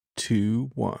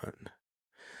2, 1.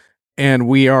 And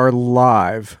we are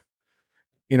live.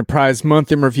 Enterprise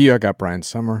Month in Review. I got Brian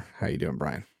Sommer. How you doing,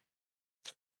 Brian?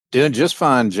 Doing just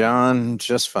fine, John.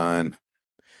 Just fine.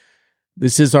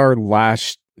 This is our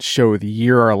last show of the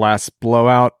year, our last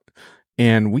blowout.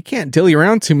 And we can't dilly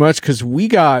around too much because we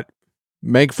got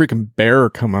Meg freaking Bear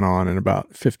coming on in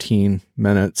about 15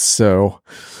 minutes. So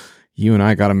you and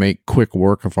I got to make quick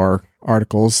work of our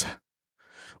articles.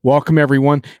 Welcome,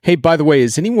 everyone. Hey, by the way,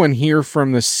 is anyone here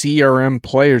from the CRM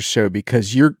Players Show?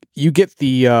 Because you get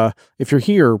the, if you're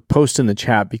here, post in the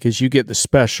chat because you get the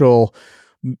special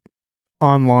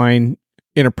online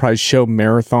Enterprise Show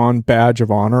Marathon badge of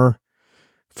honor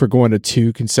for going to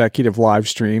 2 consecutive live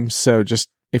streams. So just,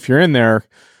 if you're in there,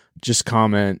 just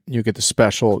comment. You get the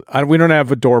special. We don't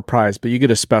have a door prize, but you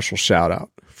get a special shout out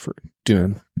for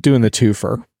doing the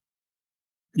twofer.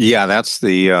 Yeah, that's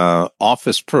the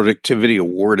Office Productivity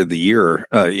Award of the Year,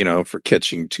 for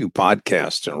catching 2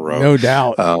 podcasts in a row. No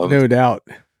doubt. No doubt.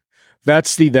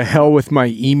 That's the hell with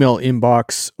my email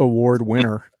inbox award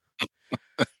winner.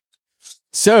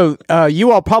 So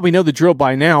you all probably know the drill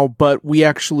by now, but we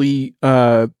actually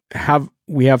have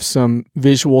some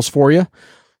visuals for you,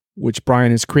 which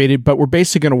Brian has created. But we're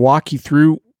basically going to walk you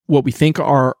through what we think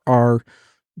are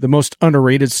the most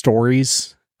underrated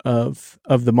stories of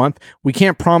the month. We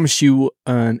can't promise you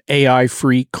an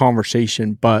AI-free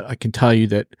conversation, but I can tell you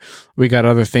that we got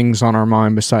other things on our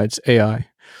mind besides AI.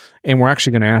 And we're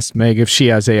actually going to ask Meg if she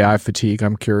has AI fatigue.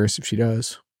 I'm curious if she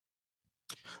does.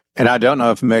 And I don't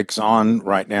know if Meg's on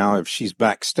right now, if she's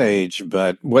backstage,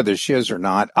 but whether she is or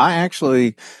not, I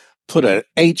actually put an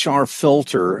HR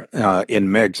filter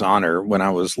in Meg's honor when I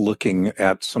was looking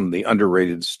at some of the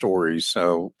underrated stories.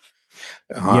 So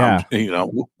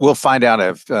we'll find out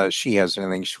if she has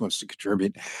anything she wants to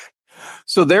contribute.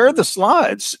 So there are the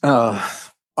slides. All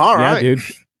right, dude.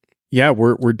 Yeah,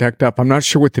 we're decked up. I'm not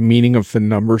sure what the meaning of the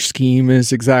number scheme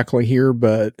is exactly here,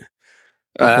 but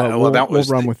we'll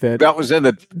run with it. That was in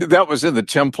the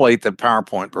template that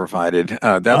PowerPoint provided.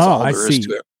 That's all there is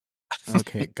to it.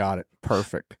 Okay, got it.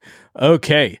 Perfect.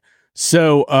 Okay,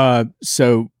 so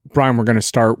Brian, we're going to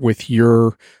start with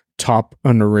your top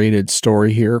underrated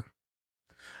story here.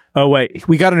 Oh, wait,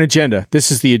 we got an agenda.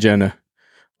 This is the agenda.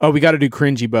 Oh, we got to do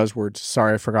cringy buzzwords.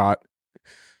 Sorry, I forgot.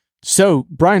 So,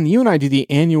 Brian, you and I do the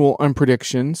annual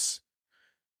unpredictions.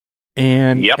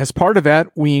 And as part of that,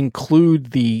 we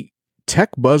include the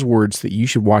tech buzzwords that you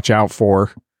should watch out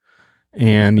for.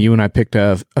 And you and I picked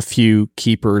a few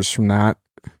keepers from that.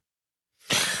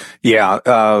 Yeah,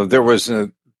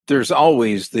 there's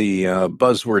always the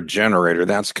buzzword generator.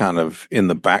 That's kind of in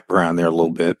the background there a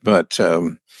little bit. But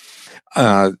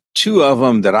 2 of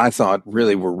them that I thought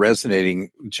really were resonating,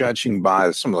 judging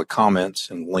by some of the comments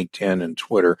in LinkedIn and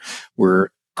Twitter,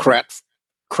 were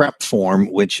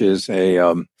CrapForm, which is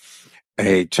a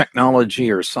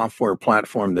technology or software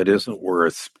platform that isn't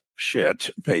worth shit,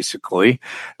 basically.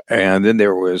 And then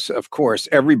there was, of course,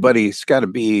 everybody's got to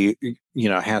be,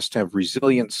 has to have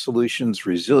resilient solutions,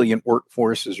 resilient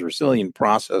workforces, resilient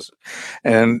processes.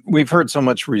 And we've heard so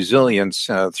much resilience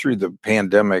through the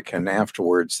pandemic and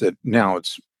afterwards that now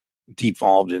it's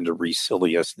devolved into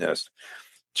resiliousness.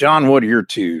 John, what are your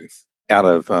 2 out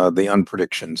of the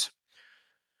unpredictions?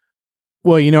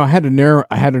 Well, I had to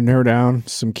narrow down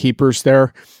some keepers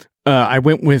there. I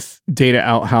went with Data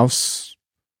Outhouse,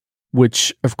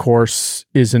 which of course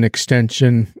is an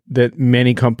extension that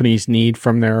many companies need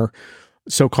from their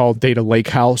so-called data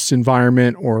lakehouse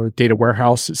environment or data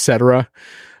warehouse, etc.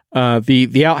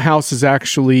 The Outhouse is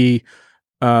actually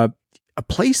a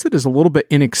place that is a little bit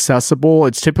inaccessible.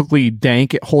 It's typically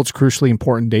dank. It holds crucially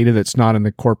important data that's not in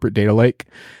the corporate data lake.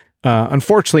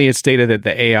 Unfortunately, it's data that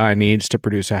the AI needs to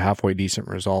produce a halfway decent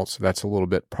result. So that's a little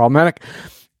bit problematic.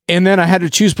 And then I had to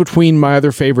choose between my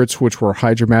other favorites, which were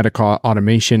hydromatic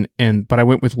automation, but I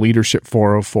went with Leadership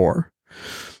 404.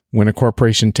 When a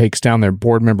corporation takes down their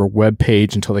board member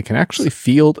webpage until they can actually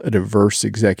field a diverse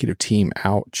executive team.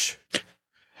 Ouch.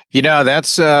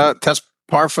 That's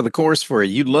par for the course for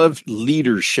you. You love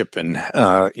leadershiping,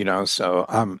 so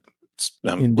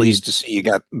I'm pleased to see you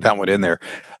got that one in there.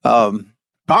 All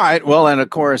right. Well, and of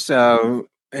course,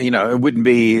 it wouldn't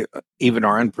be even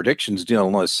our unpredictions deal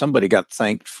unless somebody got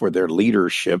thanked for their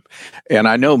leadership. And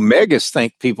I know Meg has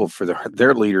thanked people for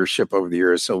their leadership over the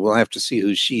years, so we'll have to see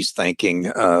who she's thanking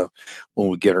when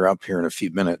we get her up here in a few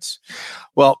minutes.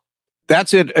 Well,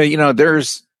 that's it.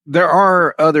 There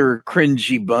are other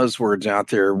cringy buzzwords out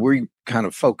there. We kind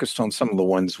of focused on some of the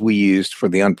ones we used for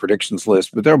the unpredictions list,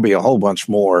 but there'll be a whole bunch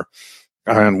more.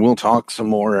 And we'll talk some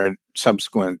more at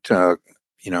subsequent,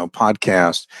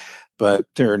 podcasts. but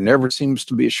there never seems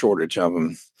to be a shortage of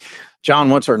them. John,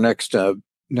 what's our next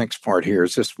part here?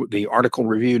 Is this the article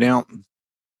review now?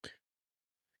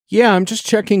 Yeah, I'm just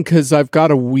checking because I've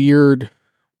got a weird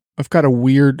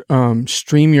StreamYard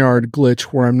glitch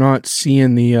where I'm not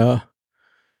seeing the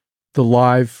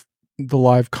live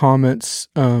comments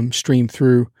stream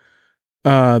through.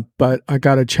 But I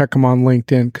gotta check them on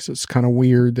LinkedIn because it's kind of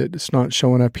weird that it's not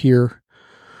showing up here.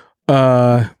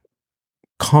 Comment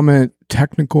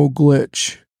technical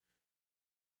glitch.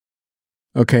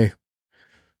 Okay,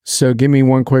 so give me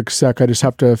one quick sec. I just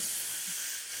have to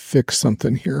fix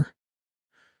something here.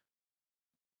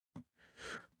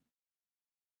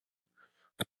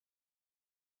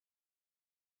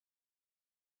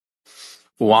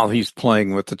 While he's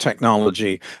playing with the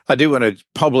technology, I do want to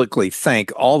publicly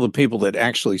thank all the people that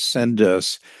actually send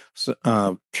us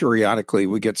periodically.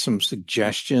 We get some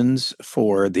suggestions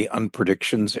for the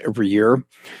unpredictions every year.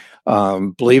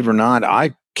 Believe it or not,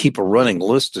 I keep a running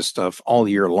list of stuff all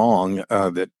year long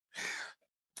that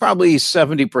probably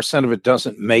 70% of it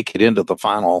doesn't make it into the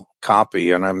final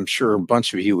copy. And I'm sure a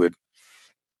bunch of you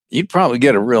you'd probably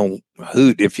get a real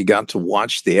hoot if you got to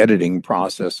watch the editing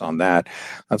process on that.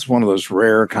 That's one of those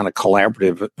rare kind of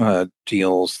collaborative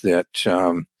deals that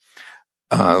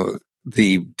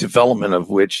the development of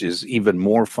which is even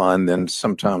more fun than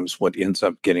sometimes what ends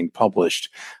up getting published.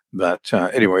 But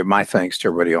anyway, my thanks to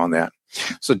everybody on that.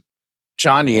 So,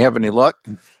 John, do you have any luck?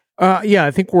 Yeah,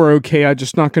 I think we're okay. I'm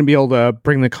just not going to be able to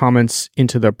bring the comments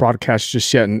into the broadcast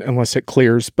just yet unless it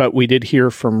clears. But we did hear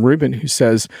from Ruben, who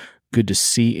says, good to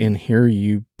see and hear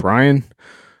you, Brian.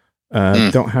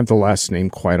 Don't have the last name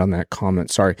quite on that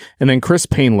comment. Sorry. And then Chris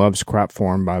Payne loves crap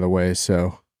form, by the way.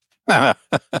 So, all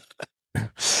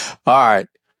right.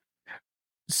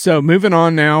 So moving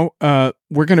on now,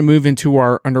 we're going to move into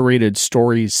our underrated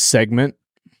stories segment.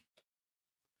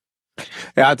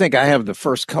 Yeah, I think I have the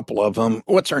first couple of them.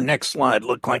 What's our next slide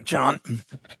look like, John?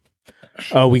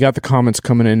 Oh, we got the comments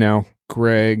coming in now.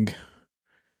 Greg,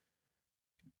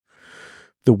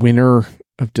 the winner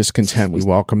of discontent, we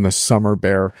welcome the summer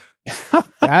bear.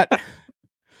 That,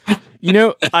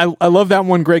 I love that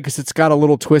one, Greg, because it's got a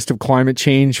little twist of climate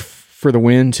change for the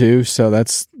win too. So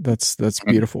that's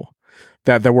beautiful.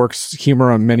 That works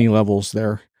humor on many levels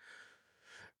there.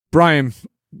 Brian,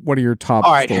 what are your top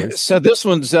stories? So this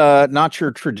one's not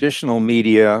your traditional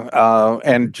media.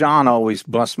 And John always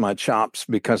busts my chops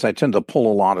because I tend to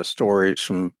pull a lot of stories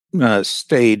from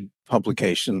staid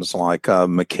publications like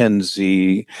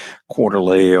McKinsey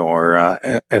Quarterly or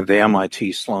the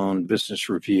MIT Sloan Business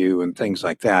Review and things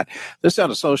like that. This is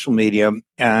out of social media.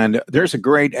 And there's a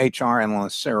great HR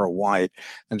analyst, Sarah White,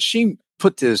 and she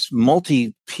put this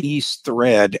multi-piece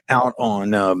thread out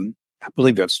on, I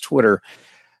believe that's Twitter.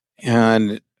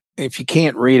 And if you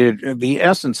can't read it, the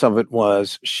essence of it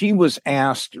was she was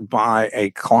asked by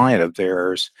a client of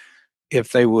theirs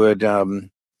if they would,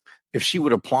 if she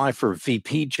would apply for a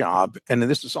VP job. And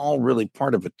this is all really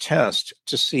part of a test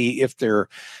to see if their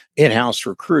in-house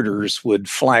recruiters would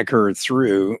flag her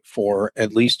through for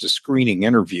at least a screening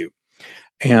interview.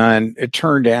 And it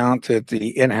turned out that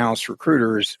the in-house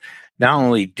recruiters not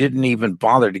only didn't even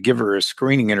bother to give her a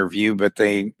screening interview, but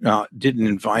they didn't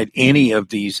invite any of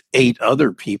these 8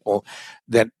 other people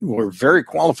that were very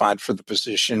qualified for the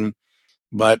position,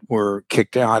 but were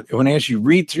kicked out. And as you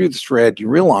read through the thread, you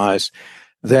realize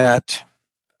that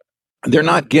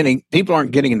people aren't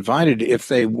getting invited if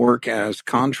they work as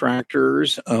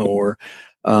contractors or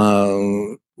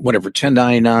whatever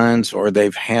 1099s, or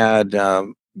they've had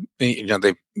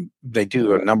they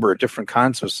do a number of different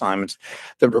kinds of assignments.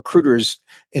 The recruiters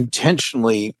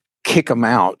intentionally kick them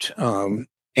out,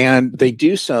 and they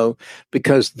do so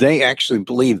because they actually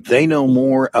believe they know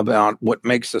more about what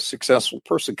makes a successful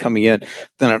person coming in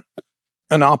than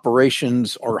an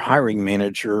operations or hiring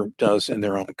manager does in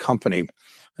their own company.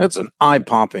 That's an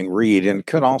eye-popping read, and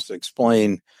could also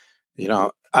explain,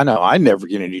 I know I never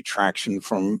get any traction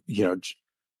from,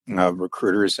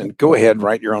 recruiters, and go ahead,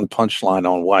 write your own punchline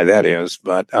on why that is.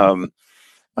 But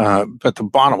the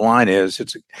bottom line is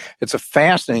it's a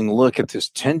fascinating look at this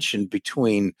tension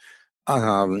between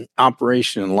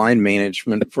operation and line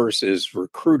management versus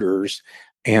recruiters,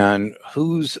 and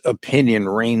whose opinion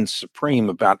reigns supreme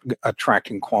about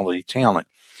attracting quality talent.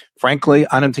 Frankly,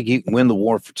 I don't think you can win the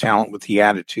war for talent with the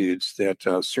attitudes that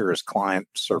Sarah's client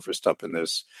surfaced up in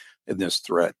this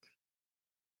thread.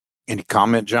 Any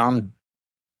comment, John?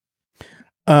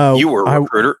 You were a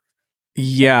recruiter.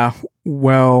 Yeah.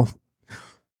 Well,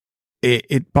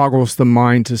 it boggles the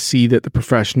mind to see that the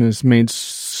profession has made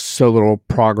so little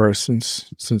progress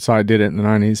since I did it in the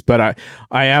 90s. But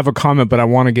I have a comment, but I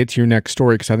want to get to your next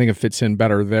story because I think it fits in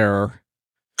better there.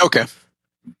 Okay.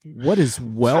 What is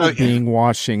well-being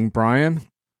washing, Brian?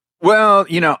 Well,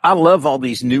 I love all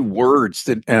these new words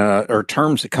that or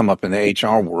terms that come up in the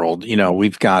HR world.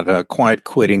 We've got quiet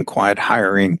quitting, quiet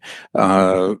hiring.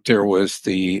 There was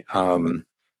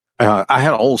I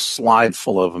had a whole slide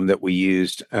full of them that we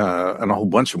used, and a whole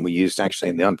bunch of them we used actually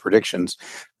in the unpredictions.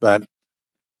 But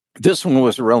this one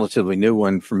was a relatively new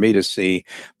one for me to see.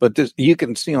 But you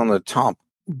can see on the top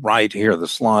right here of the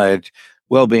slide,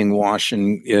 well-being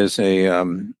washing is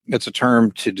it's a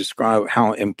term to describe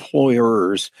how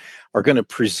employers are going to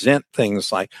present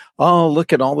things like, oh,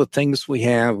 look at all the things we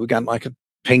have. We got like a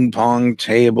ping pong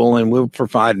table, and we'll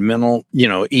provide mental,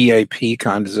 EAP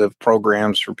kinds of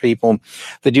programs for people.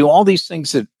 They do all these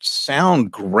things that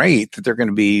sound great, that they're going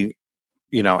to be,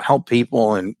 help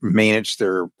people and manage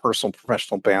their personal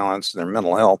professional balance and their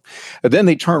mental health. And then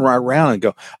they turn right around and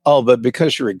go, oh, but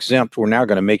because you're exempt, we're now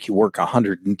going to make you work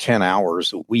 110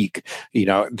 hours a week.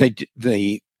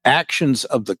 The actions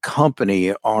of the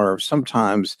company are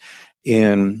sometimes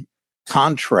in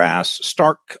contrast,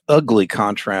 stark, ugly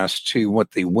contrast to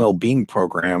what the well-being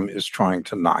program is trying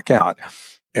to knock out.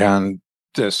 And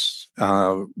this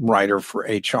writer for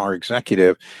HR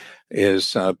executive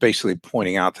is basically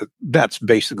pointing out that that's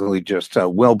basically just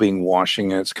well-being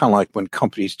washing. And it's kind of like when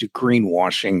companies do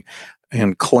greenwashing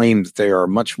and claim that they are a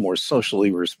much more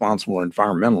socially responsible,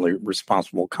 environmentally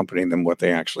responsible company than what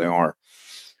they actually are.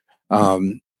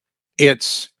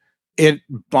 It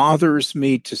bothers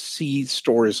me to see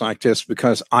stories like this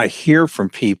because I hear from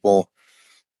people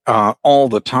all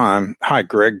the time. Hi,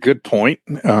 Greg. Good point.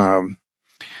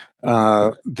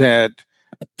 That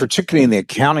particularly in the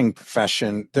accounting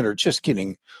profession, that are just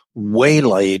getting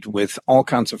waylaid with all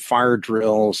kinds of fire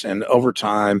drills and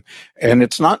overtime, and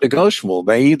it's not negotiable.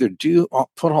 They either do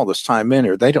put all this time in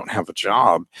or they don't have a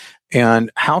job. And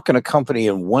how can a company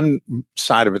in one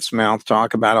side of its mouth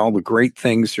talk about all the great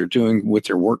things they're doing with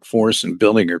their workforce and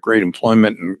building a great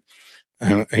employment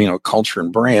and culture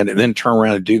and brand, and then turn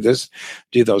around and do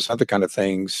those other kind of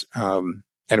things?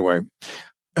 Anyway,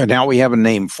 now we have a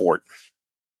name for it,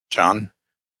 John.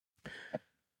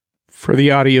 For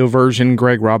the audio version,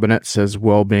 Greg Robinette says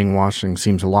well-being washing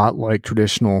seems a lot like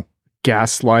traditional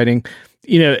gaslighting.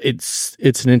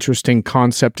 It's an interesting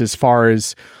concept as far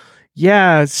as,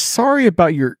 yeah, sorry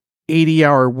about your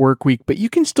 80-hour work week, but you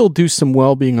can still do some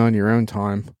well-being on your own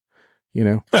time,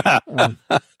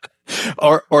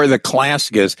 Or the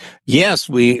classic is, yes,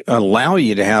 we allow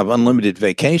you to have unlimited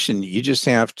vacation. You just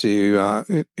have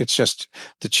to, it's just,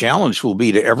 the challenge will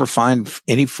be to ever find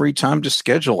any free time to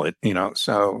schedule it,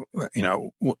 So,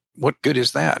 what good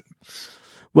is that?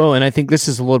 Well, and I think this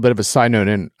is a little bit of a side note,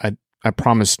 and I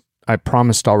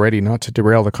promised already not to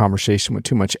derail the conversation with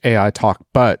too much AI talk,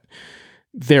 but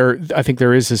I think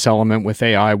there is this element with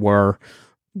AI where,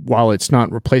 while it's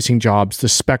not replacing jobs, the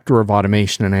specter of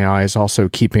automation and AI is also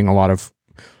keeping a lot of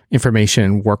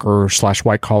information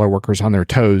worker/white collar workers on their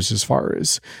toes as far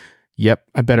as, yep,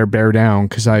 I better bear down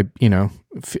because I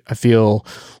feel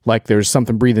like there's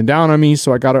something breathing down on me,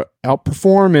 so I got to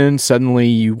outperform. And suddenly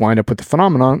you wind up with the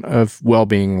phenomenon of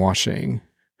well-being washing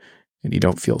and you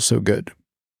don't feel so good.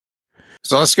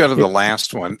 So let's go to the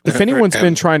last one. If anyone's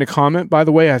been trying to comment, by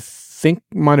the way, I think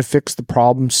might have fixed the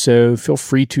problem, so feel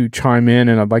free to chime in,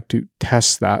 and I'd like to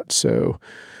test that. So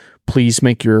please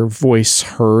make your voice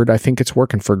heard. I think it's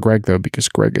working for Greg though, because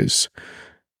Greg is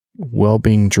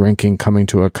well-being drinking coming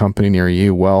to a company near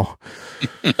you. Well,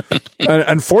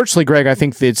 unfortunately, Greg, I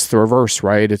think it's the reverse,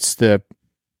 right?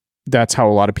 That's how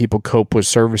a lot of people cope with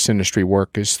service industry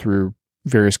work, is through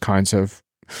various kinds of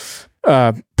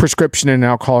prescription and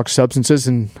alcoholic substances,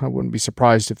 and I wouldn't be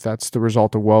surprised if that's the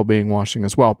result of well-being washing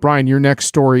as well. Brian, your next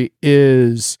story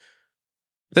is...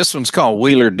 This one's called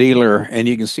Wheeler Dealer, and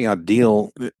you can see how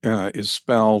deal is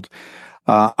spelled.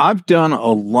 I've done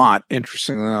a lot,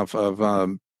 interestingly enough,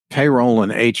 of payroll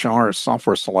and HR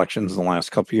software selections in the last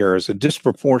couple of years. A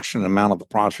disproportionate amount of the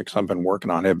projects I've been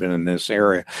working on have been in this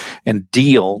area. And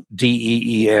Deal,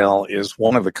 DEEL, is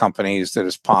one of the companies that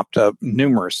has popped up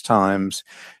numerous times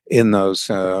in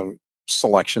those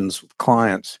selections with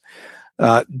clients.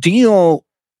 Deal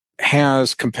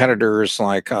has competitors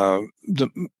like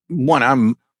the one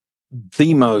I'm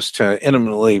the most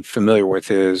intimately familiar with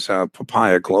is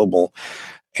Papaya Global.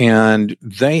 And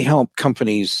they help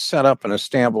companies set up and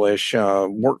establish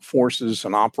workforces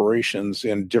and operations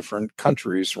in different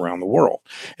countries around the world.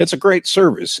 It's a great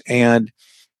service, and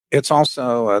it's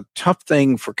also a tough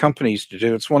thing for companies to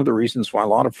do. It's one of the reasons why a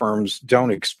lot of firms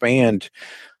don't expand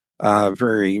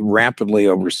very rapidly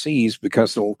overseas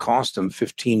because it will cost them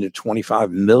 15 to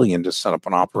 25 million to set up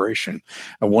an operation.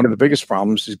 And one of the biggest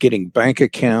problems is getting bank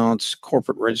accounts,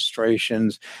 corporate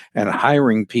registrations, and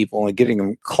hiring people and getting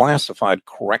them classified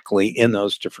correctly in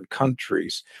those different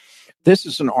countries. This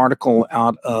is an article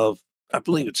out of, I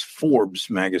believe it's Forbes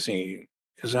magazine.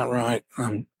 Is that right?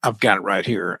 I've got it right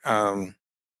here. Out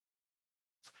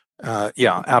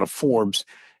of Forbes.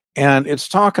 And it's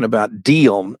talking about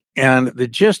Deal. And the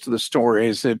gist of the story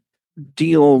is that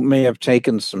Deal may have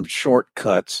taken some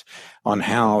shortcuts on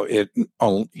how it,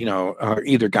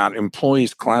 either got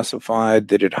employees classified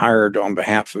that it hired on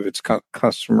behalf of its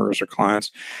customers or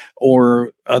clients,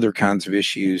 or other kinds of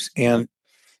issues. And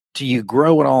do you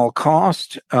grow at all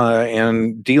cost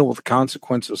and deal with the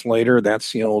consequences later? That's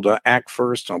the old act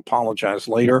first and apologize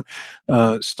later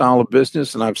style of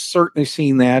business. And I've certainly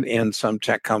seen that in some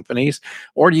tech companies.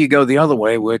 Or do you go the other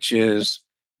way, which is,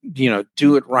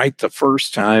 do it right the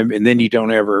first time, and then you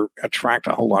don't ever attract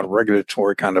a whole lot of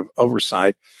regulatory kind of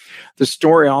oversight. The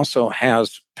story also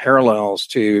has parallels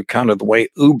to kind of the way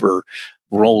Uber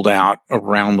rolled out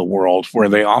around the world, where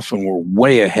they often were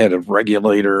way ahead of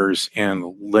regulators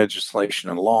and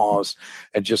legislation and laws,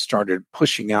 and just started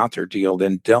pushing out their deal,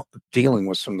 then dealing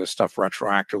with some of this stuff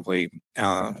retroactively.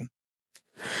 I'm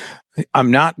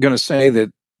not going to say that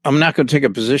I'm not going to take a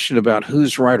position about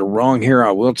who's right or wrong here.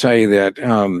 I will tell you that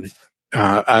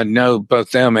I know both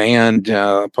them and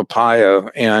Papaya,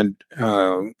 and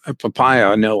Papaya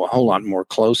I know a whole lot more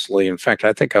closely. In fact,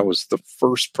 I think I was the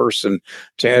first person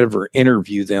to ever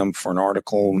interview them for an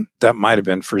article that might have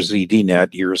been for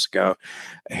ZDNet years ago.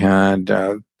 And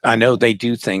I know they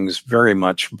do things very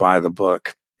much by the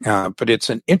book. But it's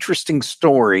an interesting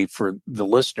story for the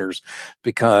listeners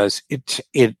because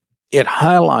it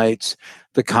highlights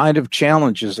the kind of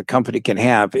challenges a company can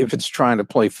have if it's trying to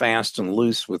play fast and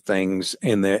loose with things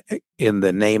in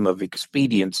the name of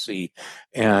expediency,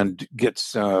 and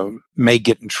may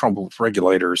get in trouble with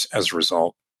regulators as a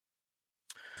result.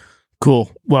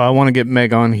 Cool. Well, I want to get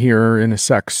Meg on here in a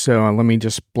sec, so let me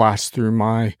just blast through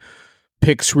my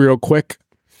picks real quick.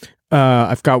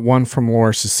 I've got one from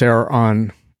Laura Cesare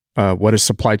on what is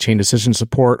supply chain decision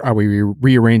support? Are we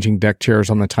rearranging deck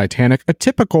chairs on the Titanic? A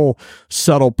typical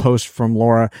subtle post from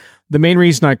Laura. The main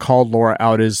reason I called Laura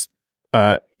out is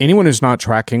anyone who's not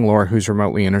tracking Laura, who's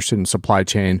remotely interested in supply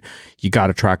chain, you got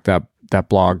to track that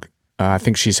blog. I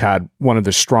think she's had one of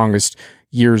the strongest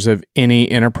years of any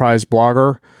enterprise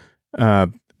blogger,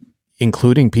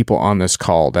 including people on this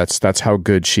call. That's how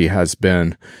good she has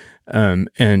been.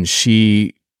 And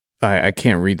she, I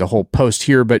can't read the whole post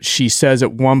here, but she says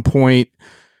at one point,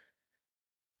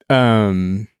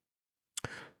 the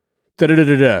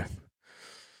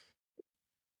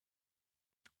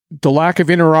lack of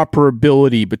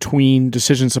interoperability between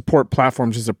decision support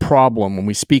platforms is a problem. When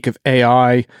we speak of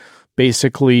AI,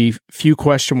 basically, few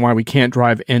question why we can't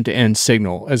drive end-to-end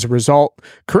signal. As a result,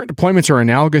 current deployments are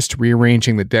analogous to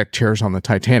rearranging the deck chairs on the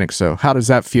Titanic. So how does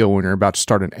that feel when you're about to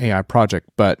start an AI project?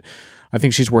 But I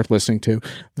think she's worth listening to.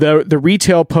 The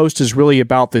retail post is really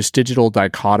about this digital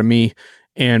dichotomy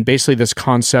and basically this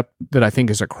concept that I think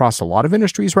is across a lot of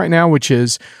industries right now, which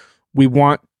is we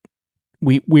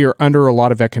are under a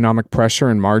lot of economic pressure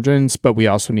and margins, but we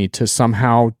also need to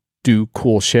somehow do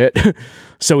cool shit.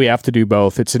 So we have to do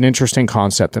both. It's an interesting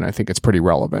concept, and I think it's pretty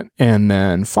relevant. And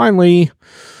then finally,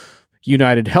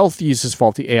 United Health uses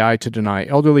faulty AI to deny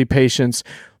elderly patients.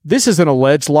 This is an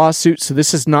alleged lawsuit, so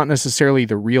this is not necessarily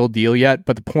the real deal yet,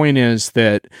 but the point is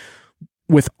that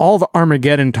with all the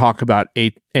Armageddon talk about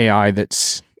AI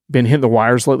that's been hitting the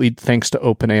wires lately thanks to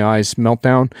OpenAI's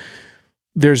meltdown,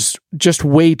 there's just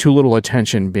way too little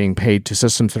attention being paid to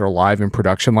systems that are live in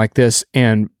production like this,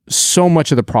 and so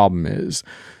much of the problem is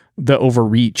the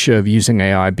overreach of using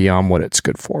AI beyond what it's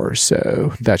good for.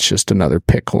 So that's just another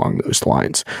pick along those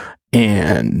lines.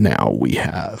 And now we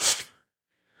have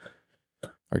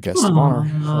our guest of honor.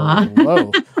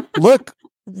 Hello. Look,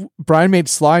 Brian made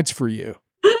slides for you.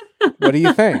 What do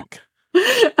you think?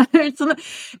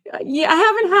 Yeah, I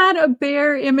haven't had a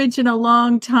bear image in a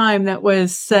long time that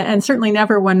was, and certainly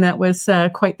never one that was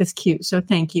quite this cute. So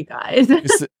thank you guys.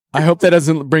 I hope that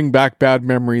doesn't bring back bad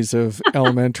memories of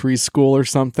elementary school or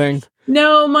something.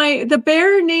 No, the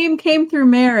bear name came through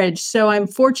marriage, so I'm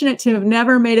fortunate to have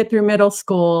never made it through middle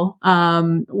school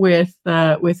with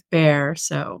bear.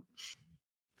 So.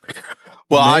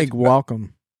 Well, Meg,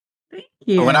 welcome. Thank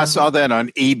you. When I saw that on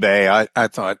eBay, I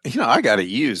thought, I got to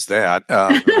use that.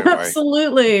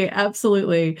 Anyway.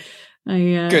 Absolutely.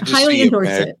 I Good to highly see you, endorse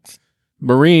Meg. it.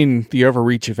 Marine, the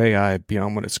overreach of AI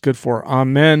beyond what it's good for.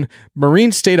 Amen.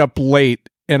 Marine stayed up late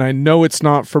and I know it's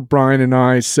not for Brian and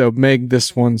I, so Meg,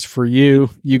 this one's for you.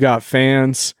 You got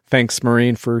fans. Thanks,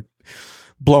 Maureen, for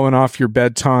blowing off your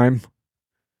bedtime.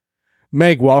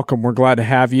 Meg, welcome. We're glad to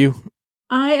have you.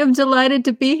 I am delighted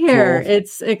to be here. Cool.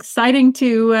 It's exciting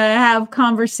to have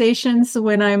conversations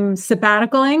when I'm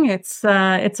sabbaticaling. It's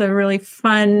a really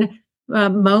fun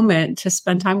moment to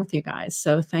spend time with you guys.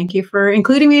 So thank you for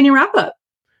including me in your wrap up.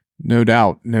 No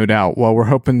doubt. Well, we're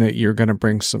hoping that you're going to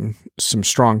bring some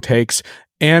strong takes,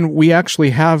 and we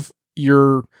actually have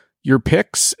your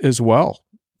picks as well.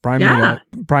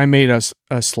 Brian made us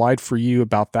a slide for you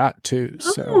about that too.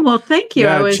 So, oh, well, thank you.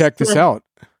 Yeah, check this out.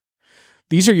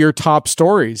 These are your top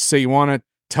stories. So you want to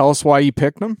tell us why you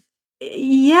picked them?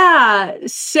 Yeah.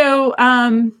 So,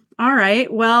 all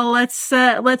right. Well, let's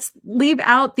leave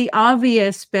out the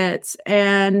obvious bits,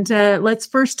 and let's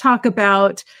first talk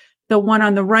about the one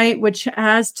on the right, which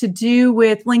has to do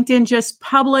with LinkedIn just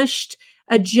published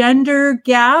a gender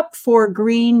gap for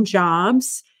green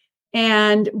jobs.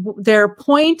 And their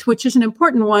point, which is an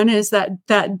important one, is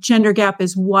that gender gap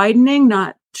is widening,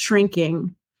 not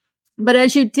shrinking. But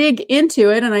as you dig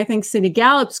into it, and I think Cindy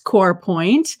Gallup's core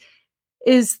point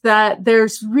is that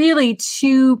there's really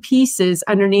two pieces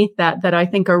underneath that I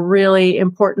think are really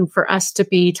important for us to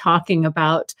be talking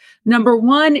about. Number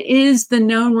one is the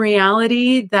known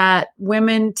reality that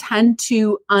women tend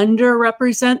to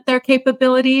underrepresent their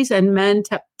capabilities and men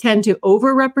tend to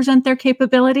overrepresent their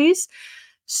capabilities.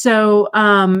 So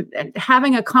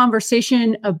having a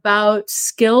conversation about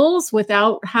skills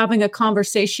without having a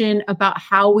conversation about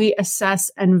how we assess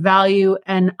and value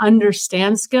and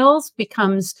understand skills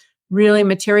becomes really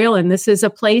material. And this is a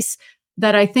place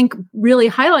that I think really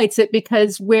highlights it,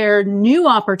 because where new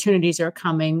opportunities are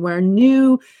coming, where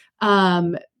new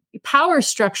power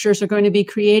structures are going to be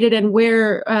created, and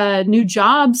where new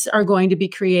jobs are going to be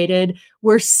created,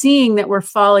 we're seeing that we're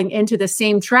falling into the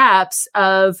same traps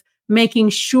of making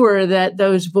sure that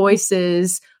those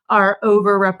voices are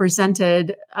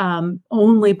overrepresented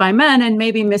only by men and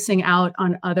maybe missing out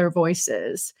on other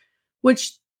voices,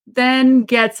 which then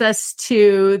gets us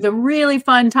to the really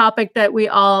fun topic that we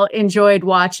all enjoyed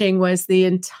watching, was the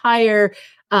entire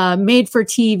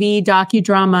made-for-TV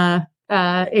docudrama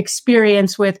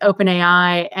experience with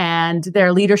OpenAI and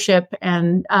their leadership.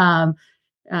 And I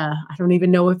don't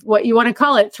even know what you want to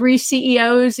call it, 3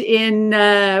 CEOs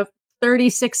in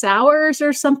 36 hours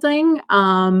or something.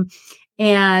 And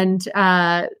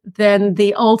then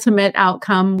the ultimate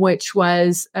outcome, which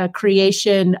was a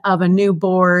creation of a new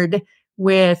board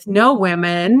with no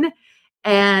women,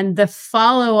 and the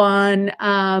follow-on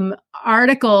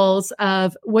articles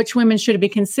of which women should be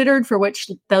considered, for which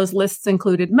those lists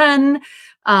included men,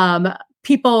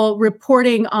 people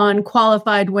reporting on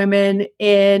qualified women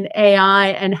in AI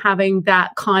and having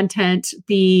that content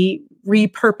be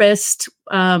repurposed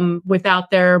without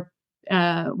their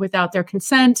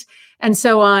consent, and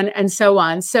so on and so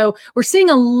on. So we're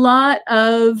seeing a lot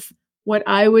of what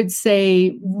I would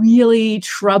say really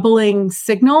troubling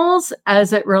signals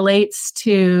as it relates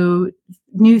to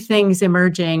new things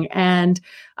emerging. And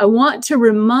I want to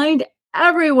remind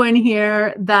everyone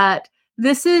here that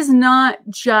this is not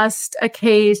just a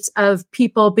case of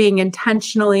people being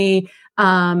intentionally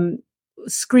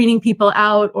screening people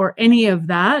out or any of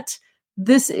that.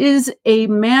 This is a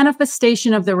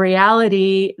manifestation of the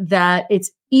reality that it's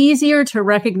easier to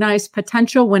recognize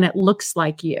potential when it looks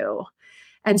like you.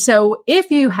 And so if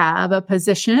you have a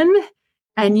position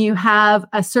and you have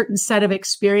a certain set of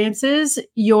experiences,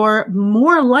 you're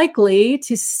more likely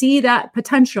to see that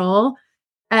potential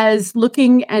as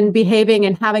looking and behaving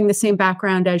and having the same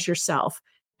background as yourself.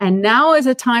 And now is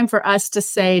a time for us to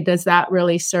say, does that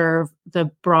really serve the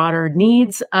broader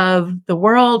needs of the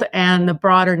world and the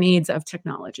broader needs of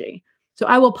technology? So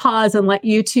I will pause and let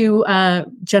you two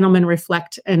gentlemen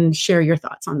reflect and share your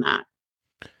thoughts on that.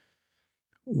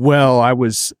 Well,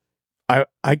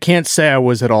 I can't say I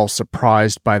was at all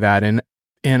surprised by that.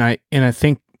 And I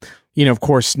think, of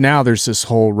course, now there's this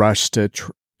whole rush to,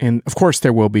 and of course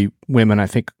there will be women, I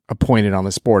think, appointed on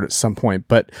this board at some point,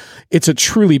 but it's a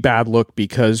truly bad look,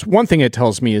 because one thing it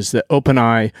tells me is that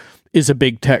OpenAI is a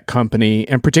big tech company.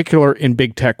 In particular, in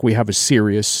big tech, we have a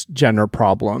serious gender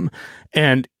problem.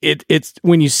 And it's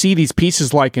when you see these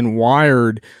pieces like in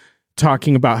Wired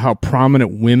talking about how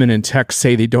prominent women in tech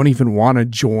say they don't even want to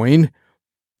join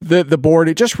the board,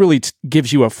 it just really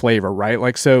gives you a flavor, right?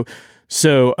 Like, so what's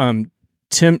her name?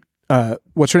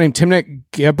 Timnit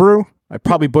Gebru? I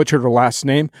probably butchered her last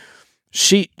name.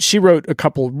 She wrote a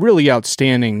couple really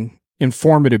outstanding,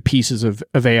 informative pieces of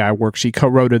AI work. She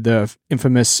co-wrote the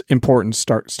infamous important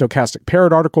stochastic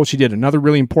parrot article. She did another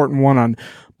really important one on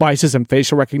biases in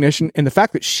facial recognition. And the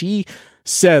fact that she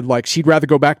said like she'd rather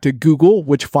go back to Google,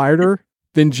 which fired her,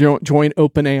 than join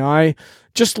OpenAI,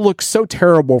 just looks so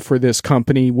terrible for this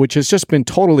company, which has just been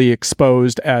totally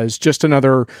exposed as just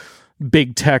another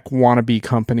big tech wannabe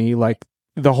company. Like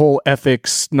the whole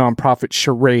ethics nonprofit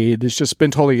charade has just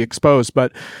been totally exposed.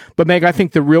 But Meg, I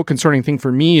think the real concerning thing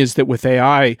for me is that with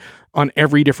AI on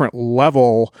every different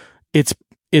level,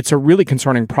 it's a really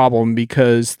concerning problem,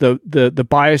 because the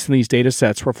bias in these data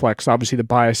sets reflects obviously the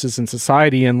biases in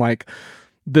society, and like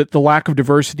the lack of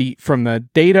diversity from the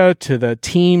data to the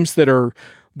teams that are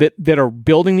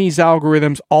building these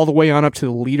algorithms all the way on up to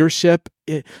the leadership.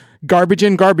 Garbage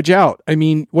in, garbage out. I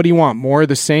mean, what do you want? More of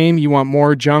the same? You want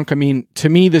more junk? I mean, to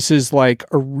me, this is like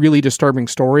a really disturbing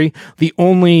story. The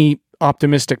only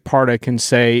optimistic part I can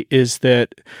say is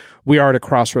that we are at a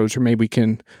crossroads where maybe we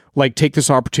can like take this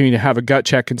opportunity to have a gut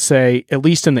check and say, at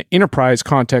least in the enterprise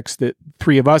context that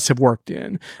three of us have worked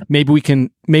in, maybe we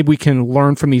can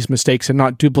learn from these mistakes and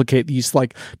not duplicate these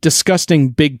like disgusting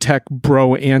big tech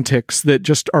bro antics that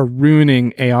just are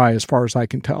ruining AI as far as I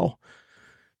can tell.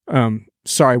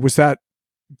 Sorry, was that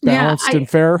balanced and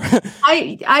fair?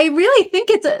 I really think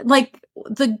it's like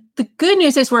the good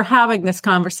news is we're having this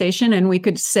conversation, and we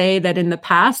could say that in the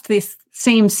past, this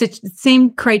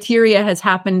same criteria has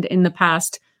happened in the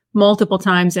past multiple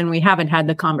times, and we haven't had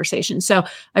the conversation. So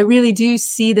I really do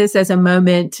see this as a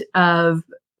moment of,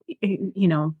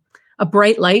 a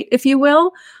bright light, if you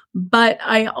will. But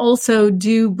I also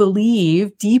do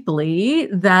believe deeply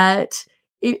that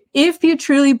if you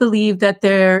truly believe that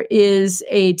there is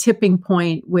a tipping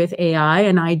point with AI,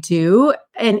 and I do,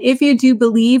 and if you do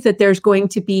believe that there's going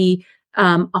to be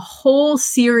a whole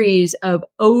series of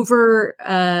over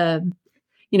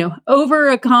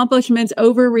accomplishments,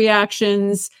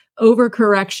 overreactions,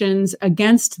 overcorrections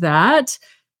against that,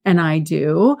 and I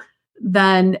do,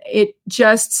 then it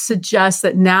just suggests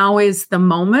that now is the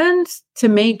moment to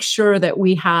make sure that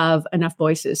we have enough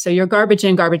voices. So your garbage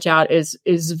in, garbage out is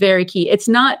very key. It's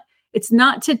not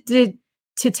to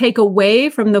take away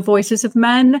from the voices of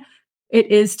men. It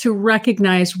is to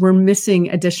recognize we're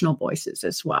missing additional voices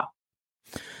as well.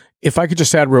 If I could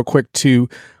just add real quick to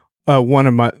one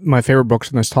of my favorite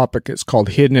books on this topic, it's called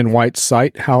Hidden in White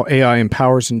Sight: How AI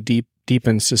Empowers and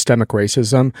Deepens Systemic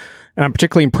Racism. And I'm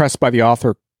particularly impressed by the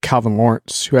author, Calvin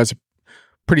Lawrence, who has a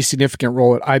pretty significant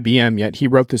role at IBM, yet he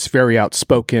wrote this very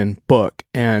outspoken book.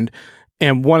 And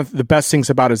one of the best things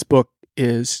about his book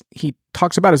is he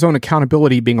talks about his own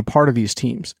accountability being a part of these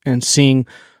teams and seeing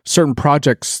certain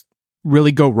projects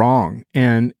really go wrong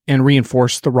and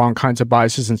reinforce the wrong kinds of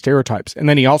biases and stereotypes. And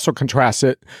then he also contrasts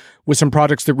it with some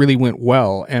projects that really went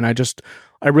well. And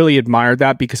I really admired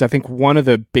that, because I think one of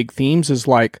the big themes is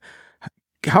like,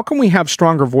 how can we have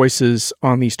stronger voices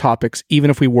on these topics, even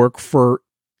if we work for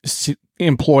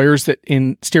employers that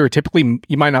stereotypically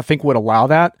you might not think would allow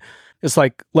that? It's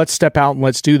like, let's step out and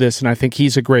let's do this. And I think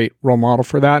he's a great role model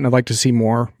for that. And I'd like to see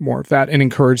more of that and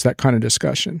encourage that kind of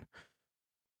discussion.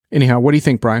 Anyhow, what do you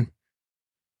think, Brian?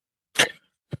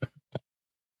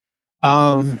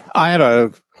 I had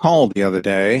a call the other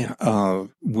day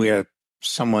with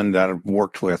someone that I've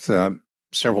worked with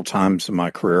several times in my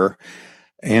career,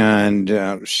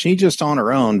 and she just on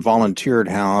her own volunteered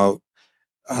how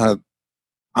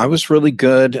I was really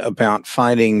good about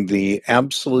finding the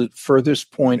absolute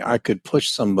furthest point I could push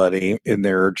somebody in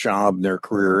their job, their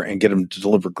career, and get them to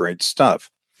deliver great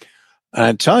stuff. And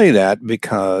I tell you that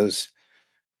because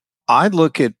I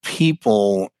look at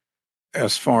people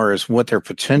as far as what their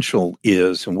potential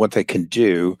is and what they can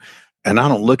do. And I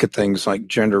don't look at things like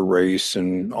gender, race,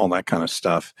 and all that kind of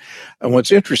stuff. And what's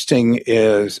interesting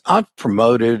is I've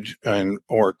promoted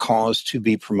or caused to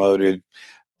be promoted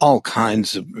all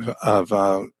kinds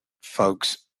of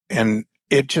folks, and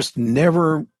it just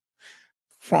never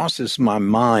crosses my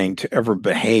mind to ever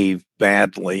behave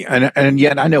badly. And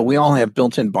yet I know we all have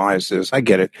built-in biases. I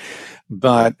get it.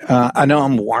 But I know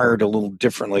I'm wired a little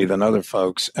differently than other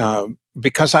folks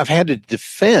because I've had to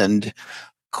defend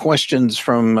questions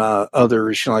from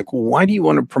others, like, well, why do you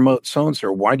want to promote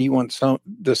so-and-so? Why do you want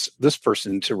this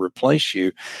person to replace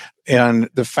you? And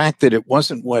the fact that it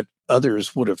wasn't what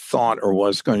others would have thought or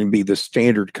was going to be the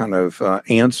standard kind of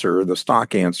answer, the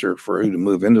stock answer for who to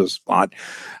move into the spot,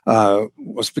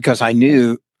 was because I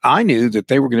knew that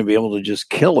they were going to be able to just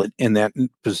kill it in that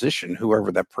position, whoever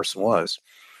that person was.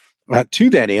 To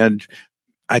that end,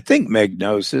 I think Meg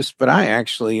knows this, but I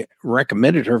actually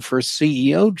recommended her for a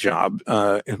CEO job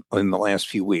in the last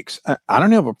few weeks. I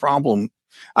don't have a problem.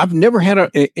 I've never had an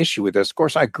issue with this. Of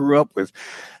course, I grew up with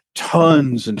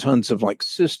tons and tons of like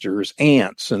sisters,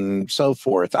 aunts, and so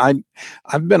forth.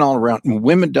 I've been all around.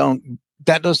 Women don't.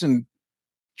 That doesn't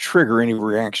trigger any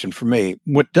reaction for me.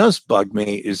 What does bug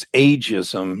me is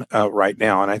ageism right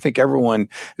now. And I think everyone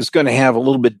is going to have a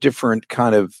little bit different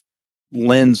kind of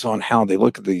lens on how they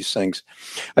look at these things.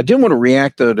 I did want to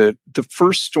react, though, to the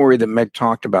first story that Meg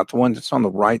talked about, the one that's on the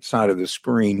right side of the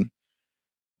screen.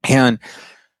 And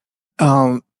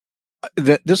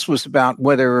that this was about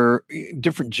whether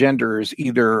different genders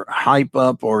either hype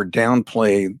up or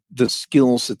downplay the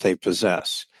skills that they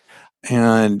possess.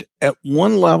 And at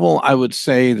one level, I would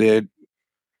say that,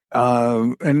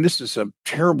 and this is a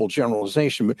terrible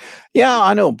generalization, but yeah,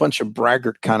 I know a bunch of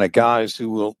braggart kind of guys who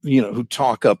will, who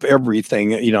talk up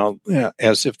everything,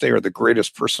 as if they are the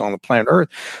greatest person on the planet Earth.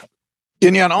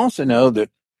 And yet I also know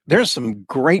that there's some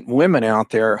great women out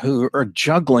there who are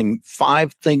juggling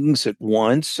 5 things at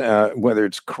once, whether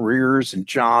it's careers and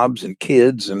jobs and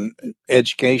kids and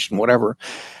education, whatever.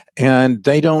 And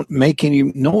they don't make any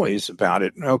noise about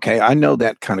it. Okay, I know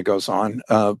that kind of goes on,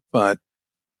 but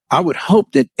I would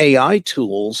hope that AI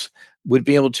tools would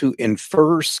be able to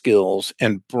infer skills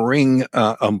and bring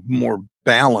a more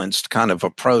balanced kind of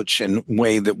approach and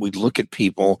way that we look at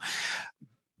people.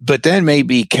 But that may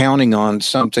be counting on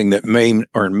something that may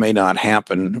or may not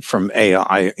happen from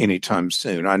AI anytime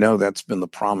soon. I know that's been the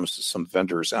promise of some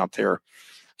vendors out there.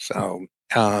 So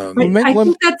I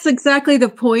think that's exactly the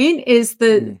point, is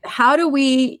how do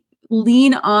we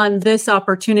lean on this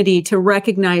opportunity to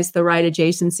recognize the right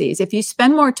adjacencies? If you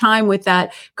spend more time with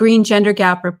that Green Gender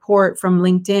Gap report from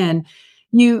LinkedIn,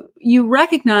 you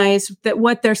recognize that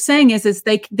what they're saying is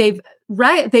they've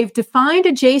defined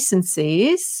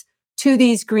adjacencies to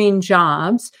these green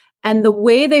jobs, and the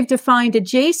way they've defined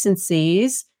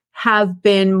adjacencies have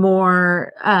been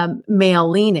more male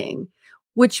leaning,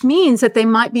 which means that they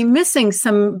might be missing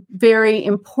some very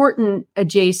important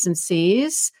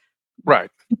adjacencies,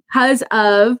 right, because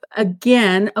of,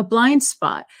 again, a blind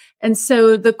spot. And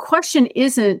so the question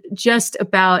isn't just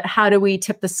about how do we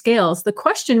tip the scales. The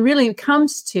question really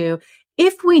comes to,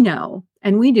 if we know,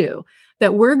 and we do,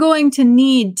 that we're going to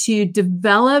need to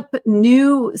develop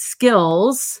new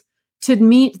skills to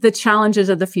meet the challenges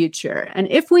of the future. And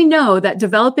if we know that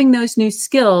developing those new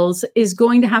skills is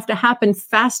going to have to happen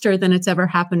faster than it's ever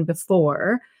happened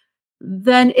before,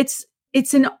 then it's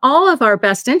in all of our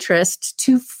best interest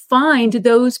to find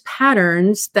those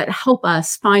patterns that help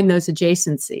us find those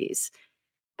adjacencies.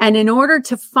 And in order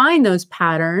to find those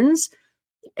patterns,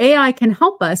 AI can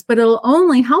help us, but it'll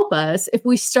only help us if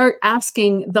we start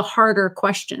asking the harder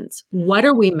questions. What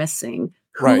are we missing?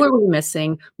 Who are we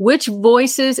missing? Which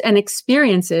voices and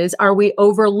experiences are we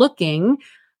overlooking?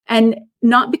 And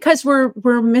not because we're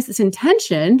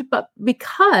misintentioned, but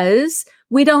because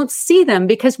we don't see them,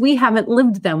 because we haven't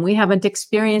lived them. We haven't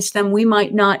experienced them. We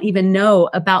might not even know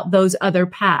about those other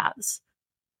paths.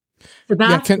 So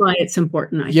that's why it's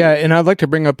important. I think. And I'd like to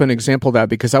bring up an example of that,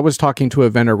 because I was talking to a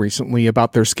vendor recently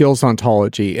about their skills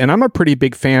ontology, and I'm a pretty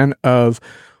big fan of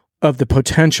the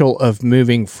potential of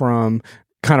moving from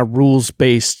kind of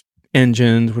rules-based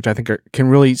engines, which I think can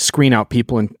really screen out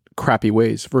people in crappy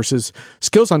ways, versus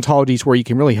skills ontologies where you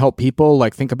can really help people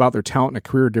like think about their talent in a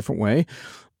career a different way.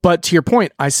 But to your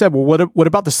point, I said, well, what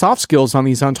about the soft skills on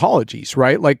these ontologies,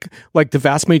 right? Like the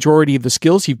vast majority of the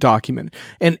skills you've documented.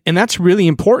 And that's really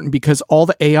important, because all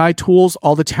the AI tools,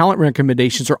 all the talent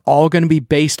recommendations are all going to be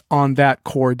based on that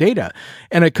core data.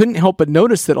 And I couldn't help but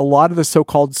notice that a lot of the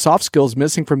so-called soft skills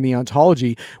missing from the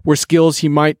ontology were skills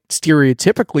you might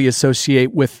stereotypically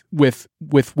associate with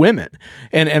women.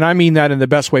 And I mean that in the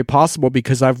best way possible,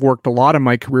 because I've worked a lot in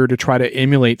my career to try to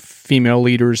emulate female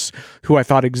leaders who I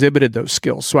thought exhibited those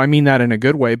skills. So I mean that in a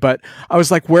good way. But I was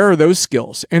like, where are those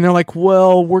skills? And they're like,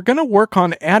 well, we're going to work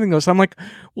on adding those. I'm like,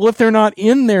 well, if they're not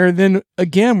in there, then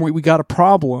again, we got a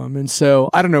problem. And so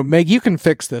I don't know, Meg, you can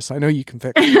fix this. I know you can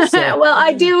fix it. So. Well,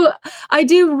 I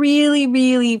do really,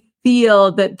 really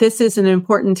feel that this is an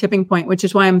important tipping point, which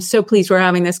is why I'm so pleased we're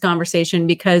having this conversation,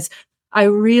 because I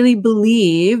really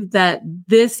believe that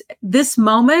this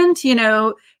moment,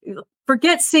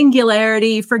 forget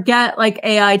singularity, forget like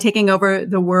AI taking over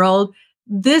the world.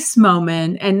 This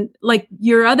moment, and like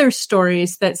your other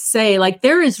stories that say, like,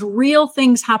 there is real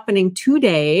things happening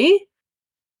today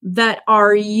that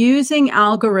are using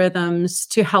algorithms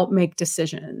to help make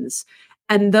decisions.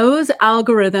 And those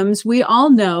algorithms, we all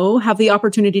know, have the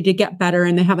opportunity to get better,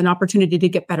 and they have an opportunity to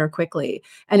get better quickly.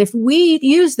 And if we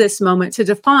use this moment to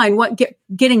define what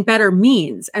getting better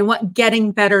means and what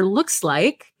getting better looks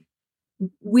like,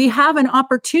 we have an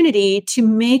opportunity to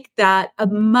make that a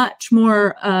much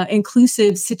more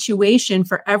inclusive situation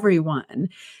for everyone.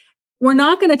 We're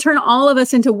not going to turn all of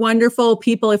us into wonderful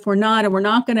people if we're not, and we're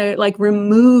not going to like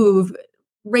remove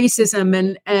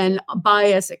racism and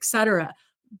bias, et cetera.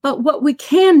 But what we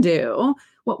can do,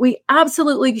 what we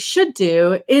absolutely should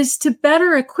do, is to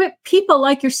better equip people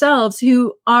like yourselves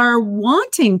who are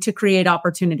wanting to create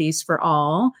opportunities for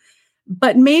all,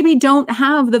 but maybe don't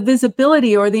have the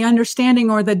visibility or the understanding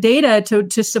or the data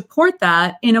to support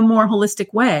that in a more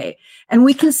holistic way. And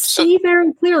we can see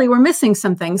very clearly we're missing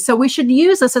something. So we should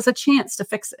use this as a chance to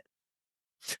fix it.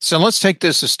 So let's take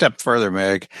this a step further,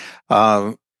 Meg.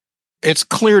 It's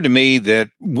clear to me that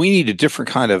we need a different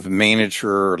kind of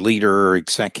manager or leader or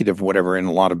executive, whatever, in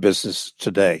a lot of business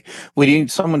today. We need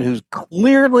someone who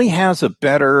clearly has a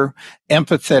better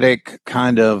empathetic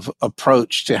kind of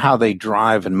approach to how they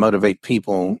drive and motivate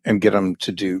people and get them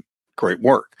to do great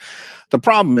work. The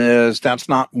problem is that's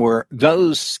not where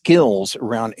those skills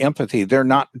around empathy, they're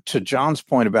not, to John's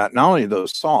point about not only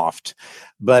those soft,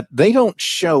 but they don't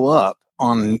show up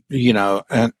on,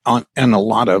 and a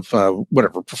lot of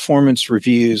whatever performance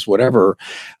reviews, whatever,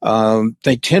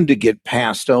 they tend to get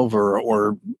passed over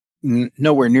or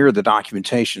nowhere near the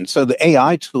documentation. So the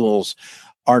AI tools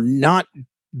are not,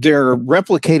 they're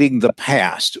replicating the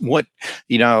past. Where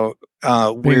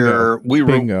we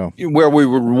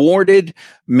rewarded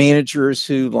managers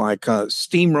who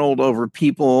steamrolled over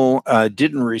people,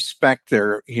 didn't respect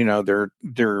their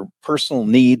personal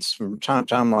needs from time to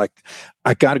time. Like,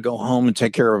 I got to go home and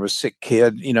take care of a sick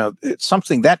kid. It's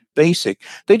something that basic.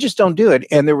 They just don't do it.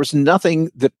 And there was nothing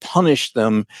that punished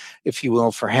them, if you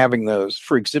will, for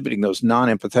exhibiting those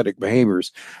non-empathetic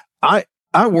behaviors.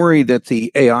 I worry that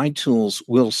the AI tools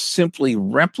will simply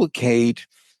replicate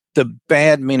the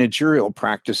bad managerial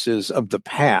practices of the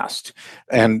past.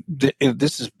 And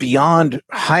this is beyond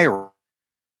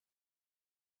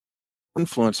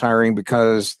influence hiring,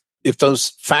 because if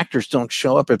those factors don't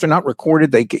show up, if they're not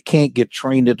recorded, they can't get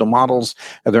trained into models,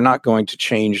 and they're not going to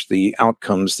change the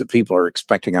outcomes that people are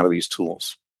expecting out of these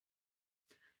tools.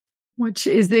 Which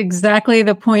is exactly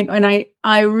the point. And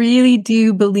I really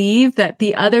do believe that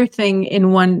the other thing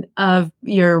in one of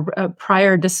your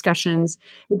prior discussions,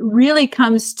 it really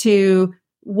comes to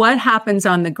what happens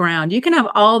on the ground. You can have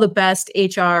all the best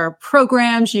HR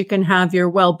programs, you can have your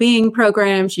well-being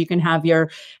programs, you can have your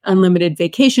unlimited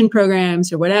vacation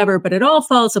programs or whatever, but it all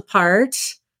falls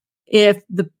apart if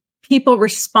the people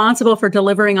responsible for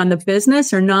delivering on the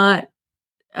business are not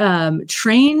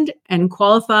trained and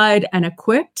qualified and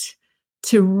equipped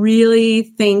to really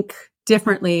think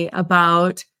differently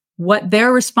about what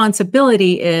their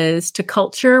responsibility is to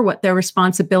culture, what their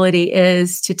responsibility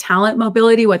is to talent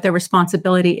mobility, what their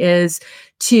responsibility is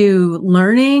to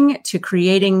learning, to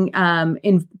creating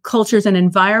in cultures and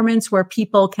environments where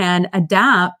people can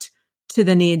adapt to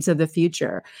the needs of the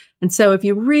future. And so if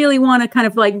you really want to kind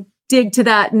of dig to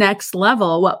that next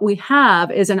level, what we have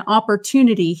is an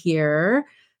opportunity here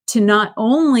to not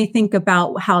only think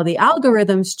about how the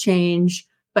algorithms change,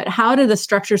 but how do the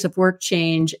structures of work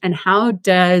change, and how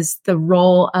does the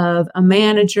role of a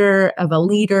manager, of a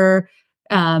leader,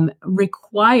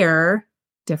 require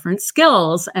different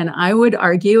skills? And I would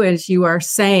argue, as you are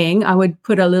saying, I would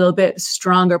put a little bit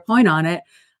stronger point on it.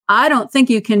 I don't think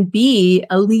you can be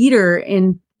a leader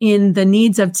in the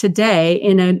needs of today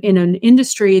in an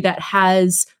industry that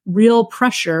has real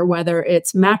pressure, whether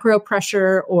it's macro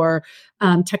pressure or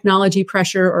technology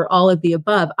pressure or all of the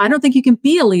above. I don't think you can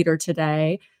be a leader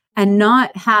today and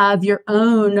not have your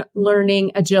own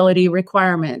learning agility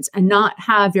requirements and not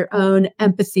have your own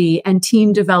empathy and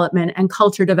team development and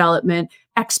culture development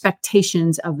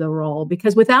expectations of the role.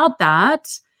 Because without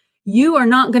that, you are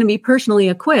not going to be personally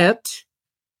equipped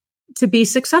to be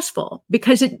successful,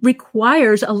 because it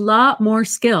requires a lot more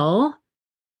skill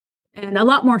and a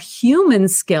lot more human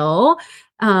skill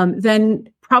than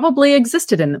probably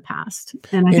existed in the past.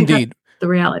 And I think that's the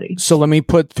reality. So let me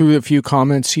put through a few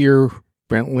comments here.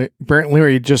 Brent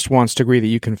Leary just wants to agree that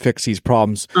you can fix these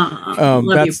problems.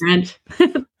 Love you, Brent.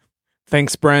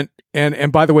 Thanks, Brent.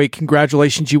 And by the way,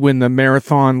 congratulations. You win the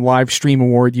Marathon Live Stream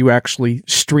Award. You actually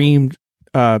streamed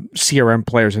CRM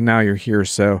players, and now you're here,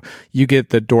 so you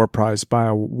get the door prize by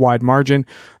a wide margin.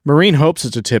 Maureen hopes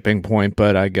it's a tipping point,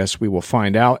 but I guess we will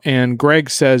find out. And Greg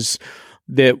says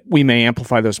that we may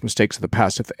amplify those mistakes of the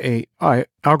past if AI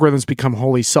algorithms become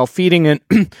wholly self-feeding. And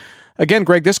again,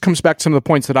 Greg, this comes back to some of the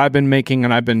points that I've been making,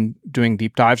 and I've been doing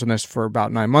deep dives on this for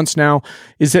about 9 months now,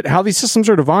 is that how these systems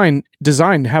are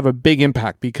designed have a big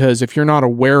impact, because if you're not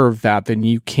aware of that, then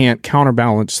you can't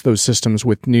counterbalance those systems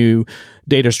with new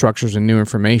data structures and new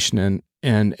information.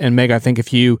 And Meg, I think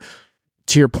if you,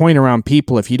 to your point around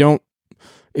people, if you don't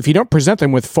present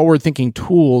them with forward-thinking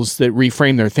tools that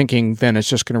reframe their thinking, then it's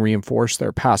just going to reinforce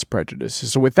their past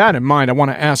prejudices. So with that in mind, I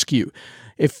want to ask you,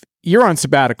 if you're on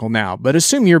sabbatical now, but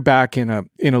assume you're back in a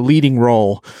leading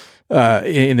role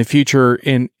in the future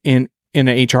in an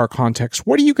HR context.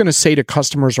 What are you going to say to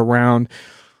customers around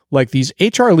like these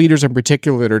HR leaders in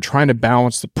particular that are trying to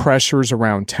balance the pressures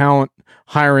around talent,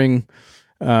 hiring,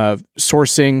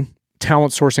 sourcing,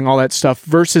 talent sourcing, all that stuff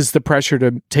versus the pressure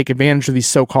to take advantage of these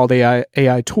so-called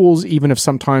AI tools, even if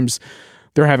sometimes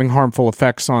they're having harmful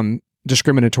effects on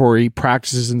discriminatory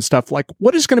practices and stuff? Like,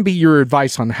 what is going to be your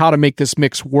advice on how to make this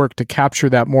mix work to capture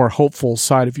that more hopeful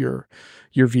side of your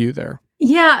view there?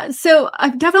 Yeah, so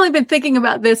I've definitely been thinking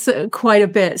about this quite a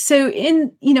bit. So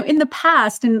in the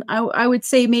past, and I would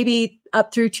say maybe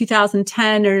up through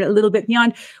 2010 or a little bit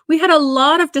beyond, we had a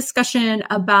lot of discussion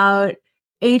about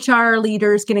HR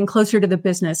leaders getting closer to the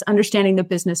business, understanding the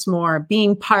business more,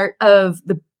 being part of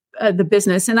the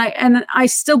business, and I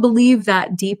still believe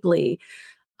that deeply.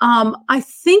 I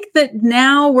think that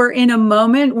now we're in a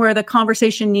moment where the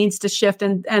conversation needs to shift,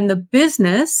 and the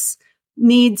business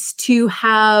needs to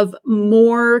have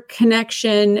more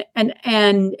connection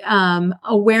and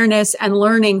awareness and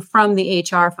learning from the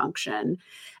HR function.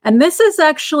 And this is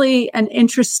actually an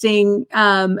interesting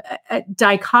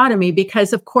dichotomy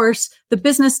because, of course, the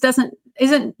business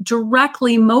isn't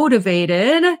directly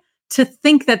motivated to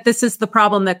think that this is the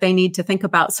problem that they need to think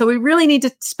about. So we really need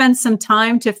to spend some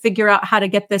time to figure out how to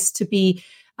get this to be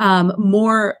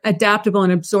more adaptable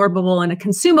and absorbable and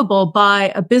consumable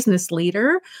by a business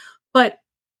leader. But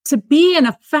to be an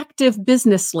effective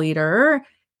business leader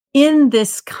in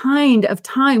this kind of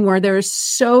time where there's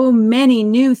so many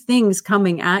new things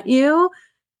coming at you,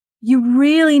 you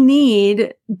really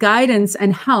need guidance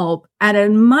and help at a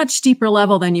much deeper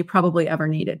level than you probably ever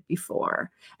needed before.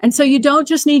 And so you don't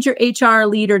just need your HR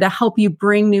leader to help you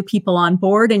bring new people on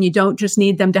board, and you don't just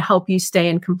need them to help you stay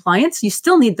in compliance. You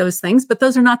still need those things, but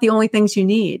those are not the only things you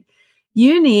need.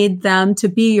 You need them to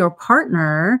be your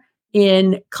partner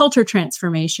in culture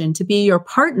transformation, to be your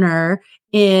partner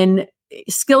in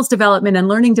skills development and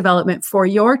learning development for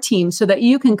your team so that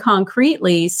you can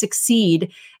concretely succeed.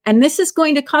 And this is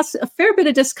going to cause a fair bit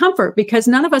of discomfort because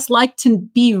none of us like to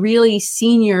be really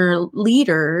senior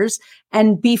leaders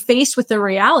and be faced with the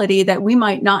reality that we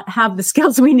might not have the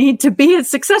skills we need to be as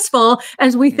successful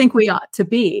as we think we ought to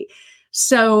be.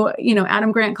 So,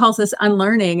 Adam Grant calls this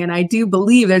unlearning. And I do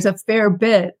believe there's a fair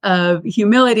bit of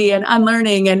humility and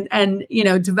unlearning and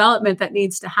development that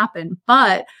needs to happen.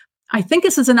 But I think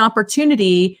this is an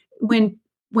opportunity when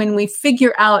we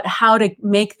figure out how to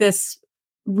make this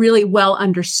really well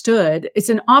understood. It's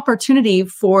an opportunity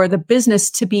for the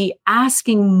business to be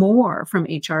asking more from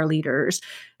HR leaders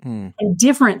and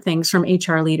different things from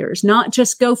HR leaders, not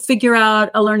just go figure out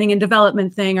a learning and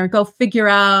development thing or go figure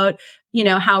out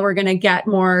how we're going to get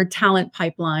more talent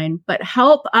pipeline, but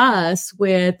help us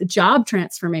with job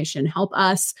transformation, help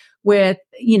us with,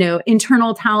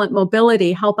 internal talent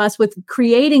mobility, help us with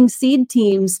creating seed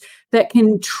teams that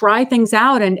can try things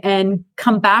out and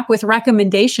come back with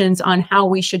recommendations on how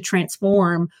we should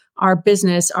transform our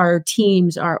business, our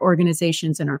teams, our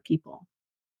organizations, and our people.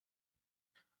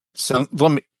 So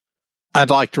I'd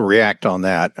like to react on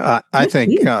that.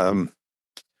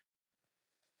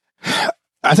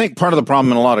 I think part of the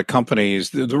problem in a lot of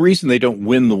companies, the reason they don't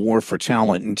win the war for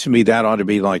talent, and to me, that ought to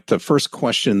be like the first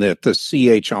question that the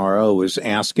CHRO is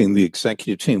asking the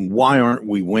executive team, why aren't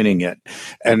we winning it?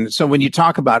 And so when you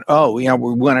talk about, we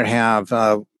want to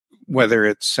have, whether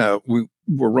it's we're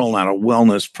rolling out a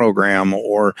wellness program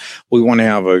or we want to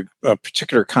have a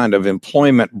particular kind of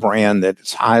employment brand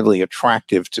that's highly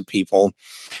attractive to people,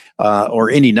 or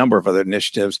any number of other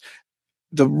initiatives,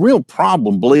 the real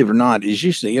problem, believe it or not, is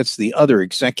usually it's the other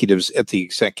executives at the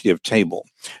executive table.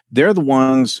 They're the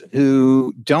ones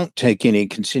who don't take any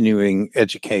continuing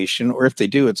education, or if they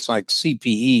do, it's like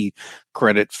CPE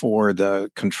credit for the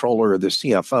controller or the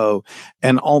CFO.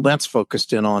 And all that's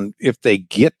focused in on, if they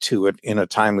get to it in a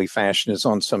timely fashion, is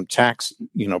on some tax,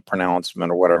 pronouncement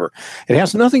or whatever. It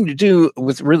has nothing to do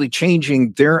with really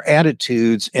changing their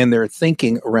attitudes and their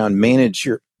thinking around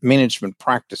management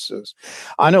practices.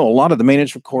 I know a lot of the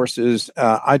management courses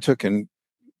I took in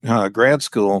grad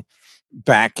school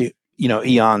back,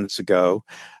 eons ago.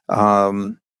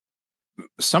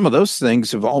 Some of those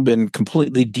things have all been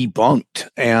completely debunked.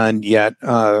 And yet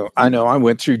I know I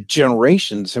went through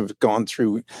generations have gone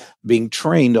through being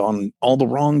trained on all the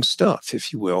wrong stuff,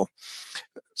 if you will.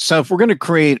 So if we're going to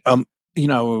create,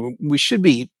 we should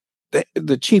be,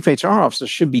 the chief HR officer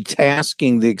should be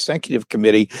tasking the executive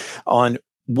committee on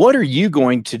what are you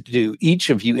going to do, each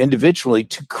of you individually,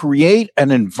 to create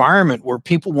an environment where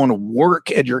people want to work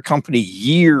at your company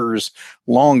years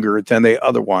longer than they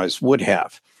otherwise would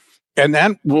have. And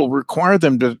that will require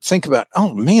them to think about,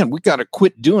 oh man, we got to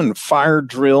quit doing fire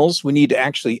drills. We need to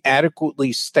actually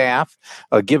adequately staff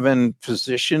a given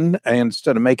position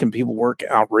instead of making people work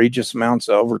outrageous amounts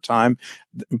of overtime,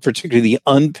 particularly the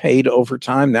unpaid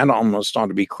overtime. That almost ought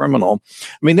to be criminal.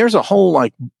 I mean, there's a whole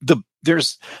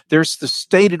there's the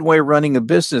stated way of running a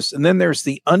business, and then there's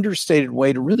the understated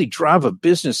way to really drive a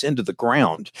business into the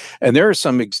ground. And there are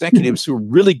some executives who are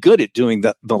really good at doing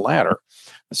the latter.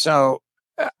 So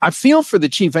I feel for the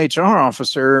chief HR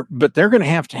officer, but they're going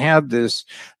to have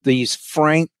these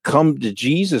frank, come to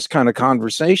Jesus kind of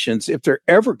conversations if they're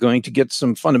ever going to get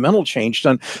some fundamental change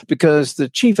done, because the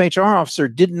chief HR officer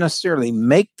didn't necessarily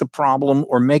make the problem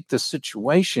or make the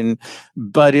situation,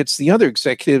 but it's the other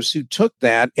executives who took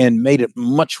that and made it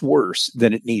much worse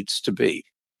than it needs to be.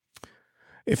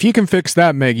 If you can fix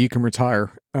that, Meg, you can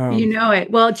retire. You know it.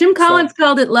 Well, Jim Collins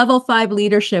called it level 5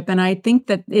 leadership, and I think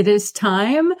that it is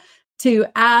time to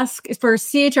ask for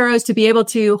CHROs to be able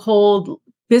to hold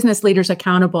business leaders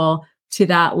accountable to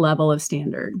that level of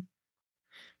standard.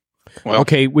 Well,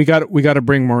 okay, we got to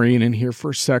bring Maureen in here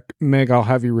for a sec. Meg, I'll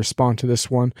have you respond to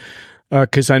this one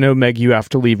because I know, Meg, you have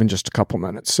to leave in just a couple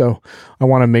minutes. So I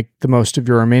want to make the most of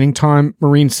your remaining time.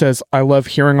 Maureen says, I love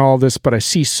hearing all this, but I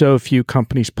see so few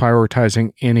companies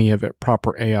prioritizing any of it.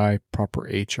 Proper AI, proper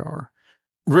HR.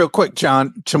 Real quick,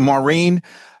 John, to Maureen,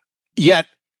 yet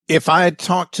if I had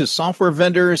talked to software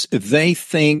vendors, they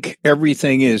think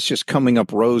everything is just coming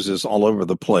up roses all over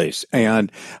the place. And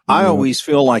I always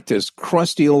feel like this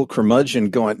crusty old curmudgeon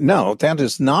going, no, that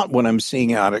is not what I'm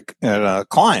seeing out at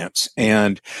clients.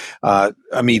 And I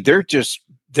mean,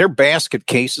 they're basket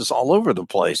cases all over the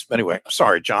place. But anyway,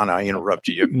 sorry, John, I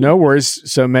interrupted you. No worries.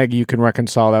 So, Meg, you can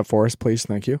reconcile that for us, please.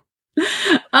 Thank you.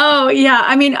 Oh, yeah.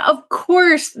 I mean, of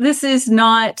course, this is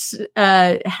not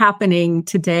happening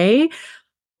today.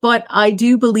 But I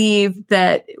do believe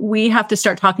that we have to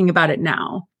start talking about it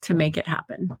now to make it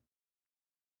happen.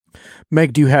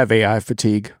 Meg, do you have AI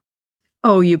fatigue?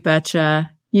 Oh, you betcha.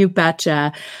 You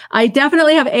betcha. I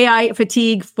definitely have AI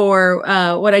fatigue for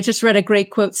what I just read a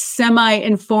great quote,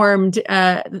 semi-informed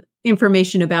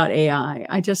information about AI.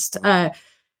 I just, a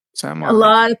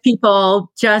lot of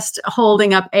people just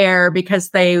holding up air because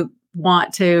they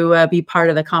want to be part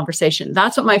of the conversation.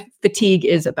 That's what my fatigue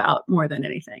is about more than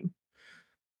anything.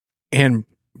 And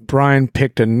Brian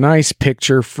picked a nice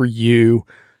picture for you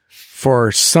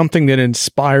for something that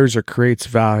inspires or creates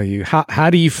value. How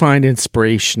do you find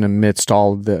inspiration amidst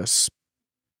all of this?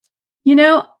 You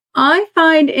know, I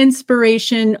find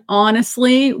inspiration,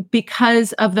 honestly,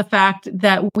 because of the fact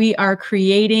that we are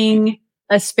creating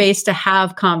a space to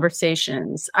have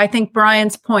conversations. I think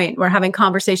Brian's point, we're having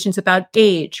conversations about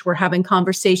age, we're having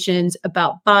conversations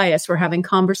about bias, we're having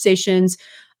conversations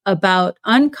about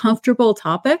uncomfortable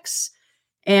topics.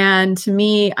 And to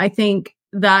me, I think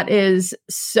that is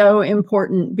so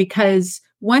important because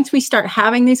once we start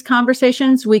having these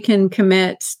conversations, we can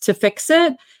commit to fix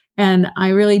it. And I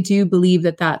really do believe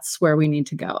that that's where we need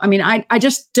to go. I mean, I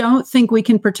just don't think we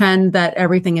can pretend that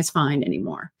everything is fine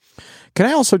anymore. Can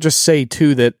I also just say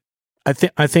too that I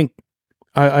think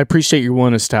I appreciate your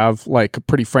willingness to have like a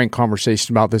pretty frank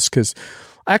conversation about this, because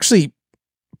I actually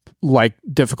like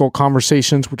difficult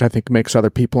conversations, which I think makes other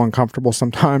people uncomfortable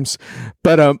sometimes.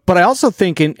 But I also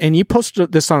think, and you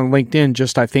posted this on LinkedIn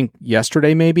just, I think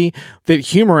yesterday maybe, that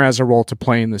humor has a role to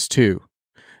play in this too.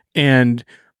 And,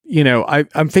 you know,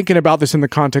 I'm thinking about this in the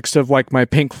context of like my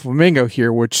pink flamingo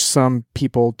here, which some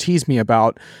people tease me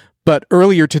about. But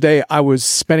earlier today, I was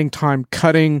spending time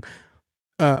cutting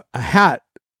a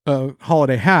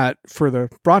holiday hat for the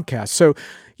broadcast. So,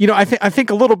 you know, I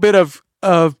think a little bit of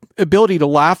ability to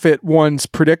laugh at one's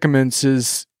predicaments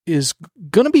is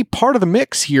going to be part of the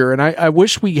mix here. And I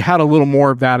wish we had a little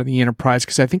more of that in the enterprise,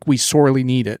 because I think we sorely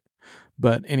need it.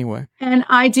 But anyway. And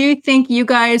I do think you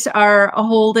guys are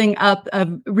holding up a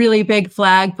really big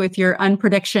flag with your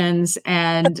unpredictions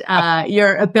and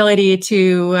your ability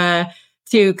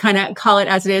to kind of call it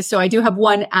as it is. So I do have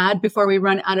one ad before we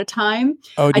run out of time.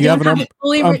 Oh, do you have an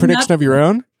prediction of your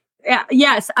own?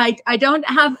 Yes, I don't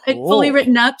have it fully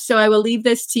written up, so I will leave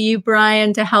this to you,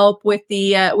 Brian, to help with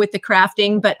the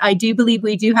crafting. But I do believe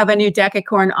we do have a new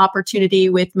Decacorn opportunity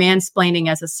with mansplaining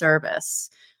as a service.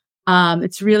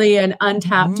 It's really an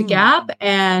untapped gap,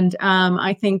 and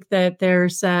I think that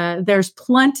there's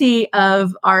plenty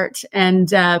of art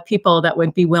and people that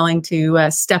would be willing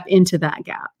to step into that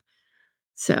gap.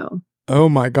 So, oh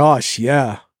my gosh,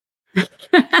 yeah.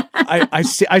 I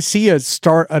see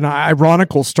an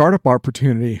ironical startup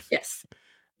opportunity. Yes.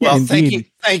 Well,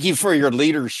 Indeed. thank you for your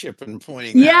leadership in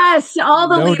pointing. Yes, all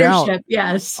the No leadership. doubt.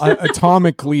 Yes,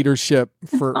 atomic leadership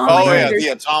for. The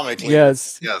atomic.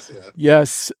 Yes.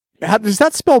 Yes. How, does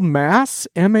that spell mass?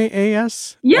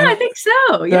 MAAS? Yeah, I think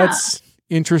so. Yeah, that's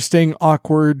interesting.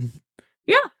 Awkward.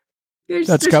 Yeah, That's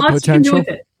there's got lots you can do potential. with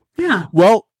it. Yeah.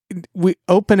 Well,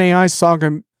 OpenAI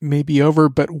saga may be over,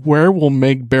 but where will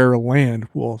Meg Bear land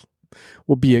will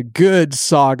be a good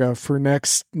saga for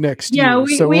next year.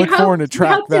 So we look forward to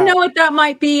track hope to know what that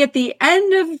might be at the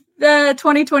end of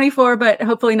 2024, but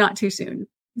hopefully not too soon.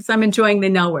 Because I'm enjoying the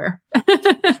nowhere.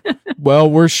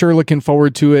 Well, we're sure looking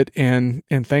forward to it, and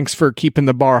thanks for keeping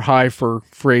the bar high for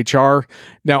HR.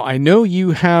 Now, I know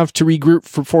you have to regroup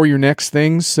for your next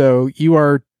thing, so you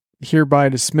are hereby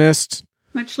dismissed.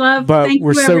 Much love. But Thank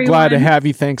we're you, so everyone. glad to have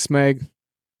you. Thanks, Meg.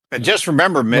 And just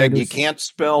remember, Meg, you can't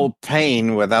spell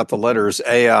pain without the letters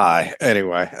AI.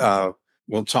 Anyway,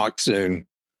 we'll talk soon.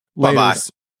 Bye-bye.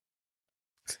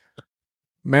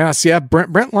 Mass, yeah.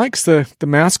 Brent likes the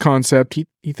mass concept.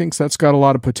 He thinks that's got a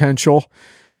lot of potential.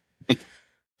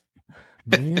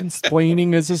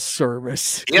 Mansplaining as a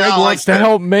service. Yeah, Greg wants to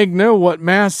help Meg know what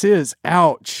mass is.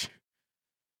 Ouch.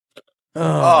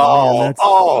 Man,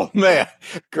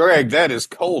 Greg, that is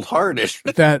cold-hearted.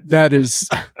 That is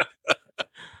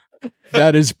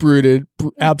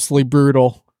absolutely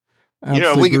brutal.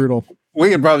 Absolutely brutal. We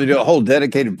could probably do a whole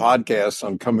dedicated podcast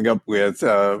on coming up with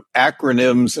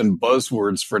acronyms and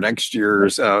buzzwords for next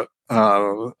year's,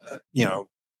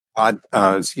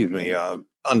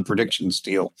 unpredictions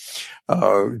deal.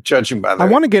 Judging by that,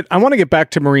 I want to get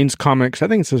back to Marine's comments. I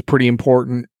think this is pretty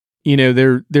important.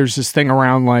 There's this thing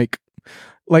around like,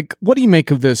 what do you make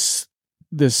of this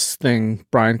thing,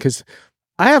 Brian? Because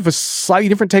I have a slightly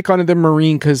different take on it than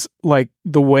Marine. Because like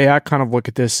the way I kind of look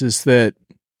at this is that,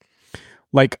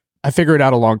 like, I figured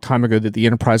out a long time ago that the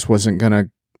enterprise wasn't going to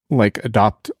like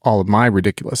adopt all of my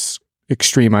ridiculous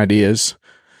extreme ideas.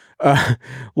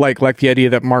 Like the idea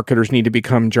that marketers need to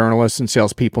become journalists and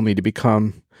salespeople need to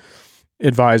become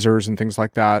advisors and things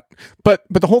like that. But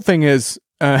the whole thing is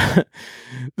that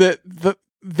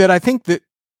I think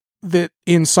that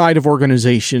inside of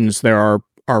organizations there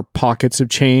are pockets of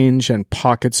change and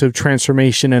pockets of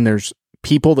transformation, and there's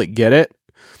people that get it.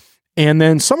 And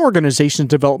then some organizations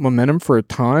develop momentum for a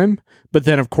time, but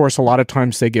then of course a lot of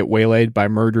times they get waylaid by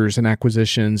mergers and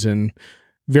acquisitions and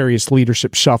various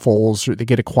leadership shuffles, or they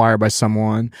get acquired by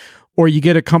someone, or you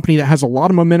get a company that has a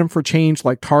lot of momentum for change,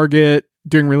 like Target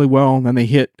doing really well, and then they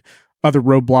hit other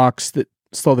roadblocks that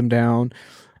slow them down.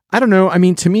 I don't know. I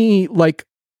mean, to me, like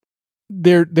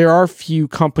there are few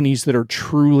companies that are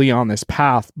truly on this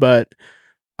path, but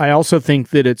I also think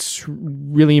that it's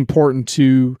really important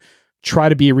to try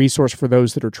to be a resource for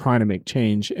those that are trying to make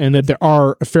change, and that there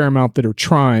are a fair amount that are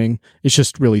trying. It's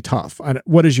just really tough.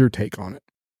 What is your take on it?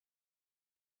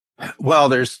 Well,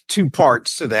 there's two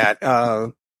parts to that.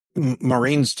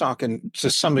 Maureen's talking to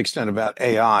some extent about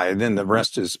AI, and then the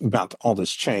rest is about all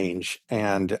this change.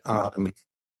 And on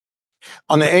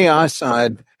the AI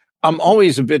side, I'm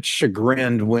always a bit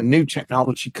chagrined when new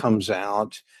technology comes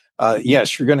out.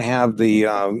 Yes, you're going to have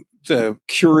the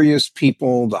curious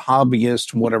people, the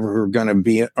hobbyists, whatever, who are going to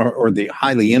be, or the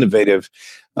highly innovative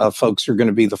folks are going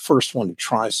to be the first one to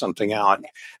try something out,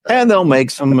 and they'll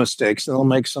make some mistakes, and they'll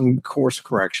make some course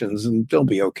corrections, and they'll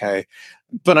be okay.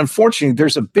 But unfortunately,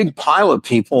 there's a big pile of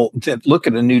people that look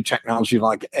at a new technology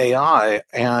like AI,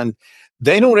 and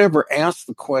they don't ever ask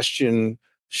the question,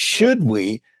 should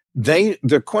we?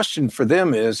 The question for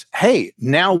them is, hey,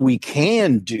 now we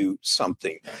can do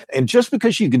something. And just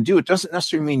because you can do it doesn't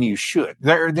necessarily mean you should.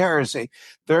 There is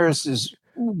this.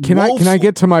 Can I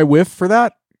get to my whiff for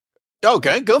that?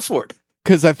 Okay, go for it.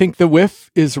 Because I think the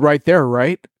whiff is right there,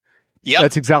 right? Yeah,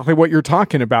 that's exactly what you're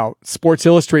talking about. Sports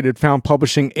Illustrated found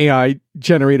publishing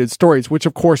AI-generated stories, which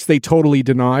of course they totally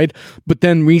denied. But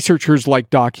then researchers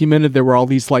documented there were all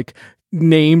these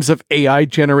names of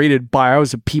AI-generated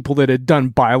bios of people that had done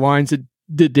bylines that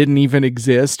didn't even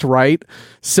exist, right?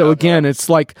 So again, it's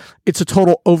it's a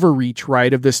total overreach,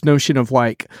 right? Of this notion of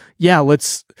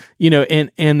let's,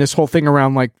 and this whole thing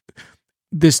around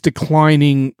this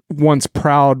declining, once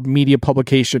proud media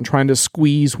publication trying to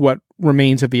squeeze what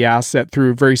remains of the asset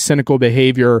through very cynical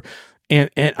behavior. And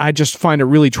I just find it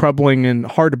really troubling and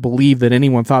hard to believe that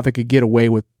anyone thought they could get away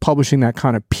with publishing that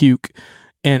kind of puke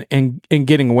and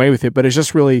getting away with it. But it's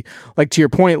just really, to your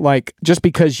point, just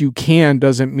because you can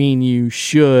doesn't mean you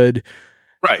should.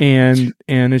 Right. And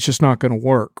it's just not going to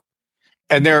work.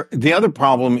 And the other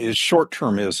problem is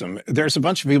short-termism. There's a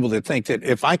bunch of people that think that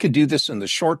if I could do this in the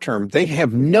short term, they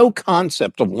have no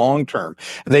concept of long-term.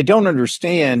 They don't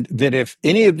understand that if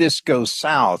any of this goes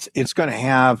south, it's going to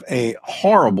have a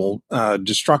horrible,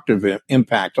 destructive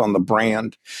impact on the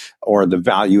brand or the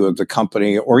value of the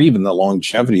company or even the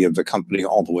longevity of the company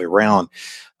all the way around.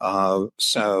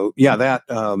 So yeah, that,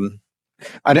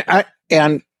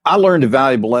 and I learned a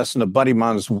valuable lesson. A buddy of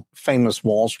mine is a famous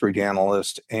Wall Street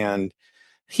analyst, and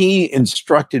he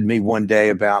instructed me one day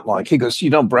about he goes,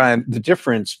 Brian, the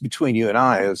difference between you and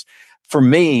I is, for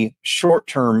me, short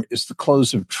term is the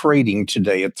close of trading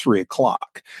today at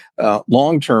 3:00.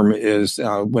 Long term is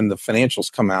when the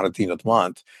financials come out at the end of the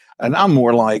month. And I'm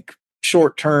more like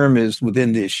short term is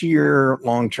within this year,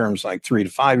 long term is like 3 to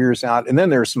 5 years out. And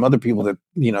then there's some other people that,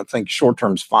 think short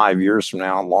term's 5 years from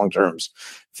now, long term's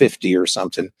 50 or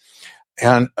something.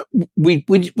 And we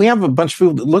have a bunch of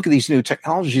people that look at these new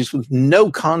technologies with no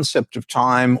concept of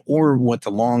time or what the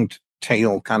long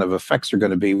tail kind of effects are going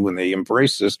to be when they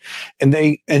embrace this. And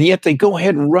yet they go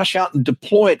ahead and rush out and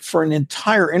deploy it for an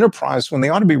entire enterprise when they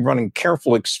ought to be running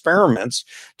careful experiments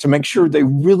to make sure they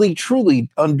really, truly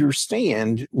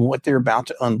understand what they're about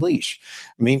to unleash.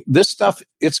 I mean, this stuff,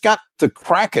 it's got the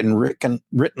Kraken written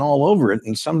all over it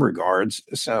in some regards.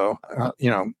 So,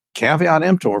 caveat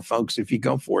emptor, folks, if you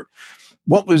go for it.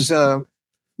 What was that?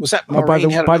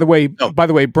 Maureen by the way,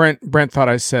 Brent thought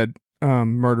I said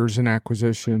mergers and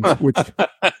acquisitions,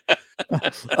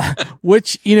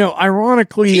 which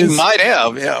ironically he might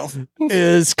have,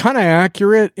 is kind of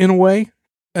accurate in a way.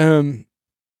 Maureen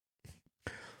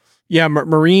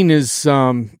is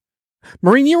Maureen.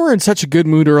 You were in such a good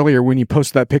mood earlier when you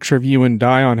posted that picture of you and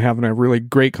Dion having a really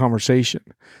great conversation.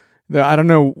 I don't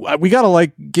know. We got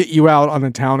to get you out on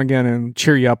the town again and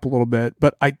cheer you up a little bit,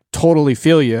 but I totally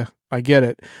feel you. I get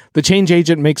it. The change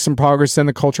agent makes some progress, then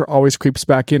the culture always creeps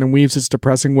back in and weaves its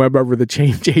depressing web over the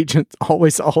change agent.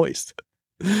 Always. Oh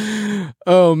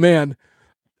man.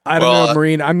 I don't know,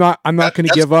 Maureen. I'm not going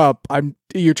to give up.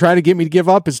 You're trying to get me to give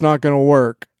up. It's not going to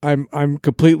work. I'm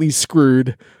completely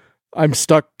screwed. I'm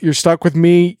stuck. You're stuck with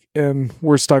me and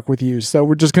we're stuck with you. So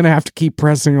we're just going to have to keep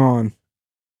pressing on.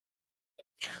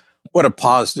 What a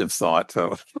positive thought,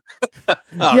 though.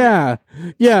 Yeah.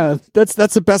 That's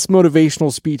the best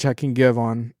motivational speech I can give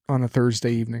on a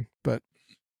Thursday evening. But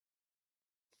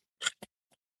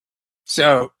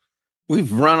so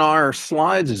we've run our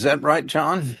slides. Is that right,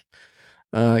 John?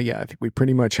 I think we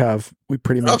pretty much have.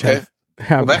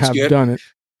 Have good. Done it.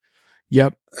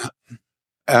 Yep.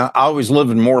 I always live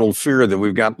in mortal fear that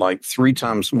we've got 3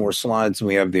 times more slides than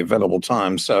we have the available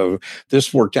time. So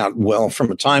this worked out well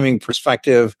from a timing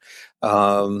perspective.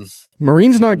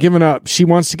 Maureen's not giving up. She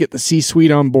wants to get the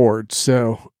C-suite on board.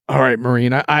 So, all right,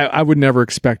 Maureen, I would never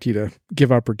expect you to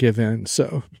give up or give in.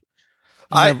 So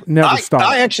never stop.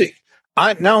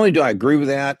 Not only do I agree with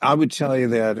that, I would tell you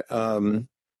that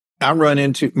I run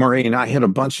into Maureen. I hit a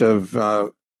bunch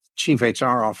of chief HR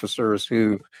officers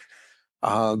who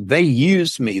they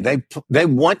use me. They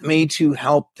want me to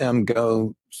help them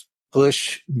go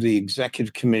push the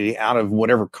executive committee out of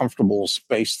whatever comfortable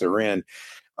space they're in.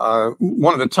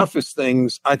 One of the toughest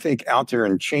things I think out there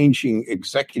in changing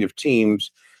executive teams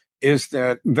is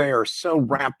that they are so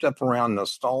wrapped up around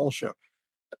nostalgia.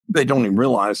 They don't even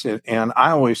realize it. And I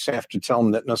always have to tell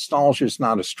them that nostalgia is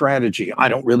not a strategy. I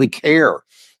don't really care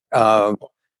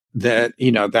that,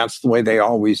 that's the way they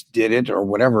always did it or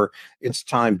whatever. It's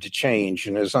time to change.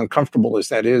 And as uncomfortable as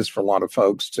that is for a lot of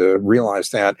folks to realize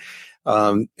that,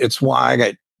 it's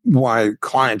why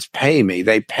clients pay me.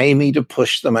 They pay me to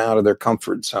push them out of their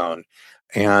comfort zone.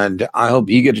 And I hope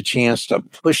you get a chance to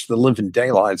push the living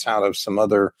daylights out of some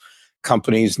other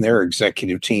companies and their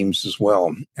executive teams as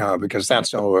well, because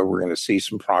that's the only way we're going to see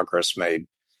some progress made.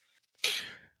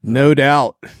 No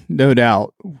doubt.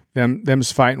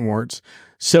 Them's fighting words.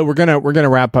 So we're gonna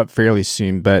wrap up fairly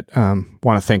soon, but want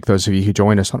to thank those of you who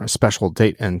joined us on a special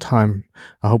date and time.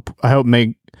 I hope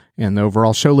Meg and the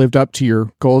overall show lived up to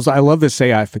your goals. I love this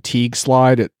AI fatigue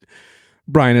slide.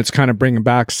 Brian, it's kind of bringing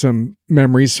back some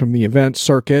memories from the event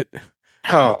circuit.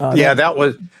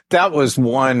 That was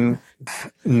one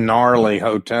gnarly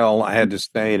hotel I had to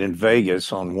stay in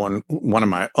Vegas on one of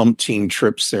my umpteen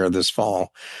trips there this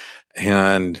fall.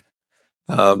 And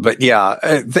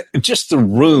just the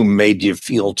room made you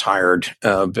feel tired.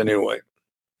 But anyway,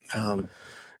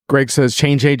 Greg says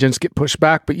change agents get pushed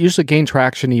back, but usually gain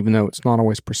traction, even though it's not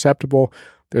always perceptible.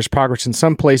 There's progress in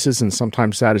some places, and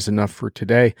sometimes that is enough for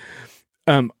today.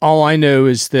 All I know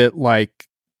is that,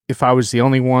 if I was the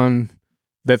only one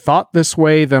that thought this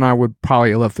way, then I would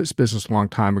probably have left this business a long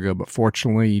time ago. But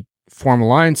fortunately, form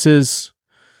alliances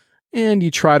and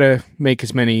you try to make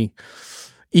as many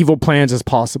evil plans as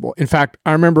possible. In fact,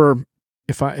 I remember,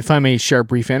 if I may share a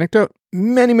brief anecdote,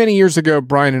 many years ago,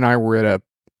 Brian and I were at a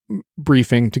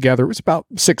briefing together. It was about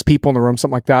 6 people in the room,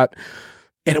 something like that.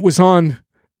 And it was on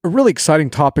a really exciting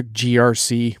topic,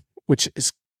 GRC, which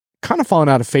is kind of fallen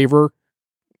out of favor.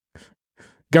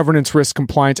 Governance, risk,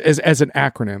 compliance as an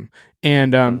acronym.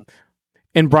 And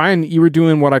Brian, you were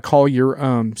doing what I call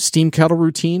your steam kettle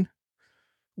routine,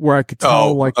 where I could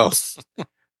tell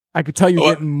I could tell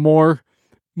you're getting more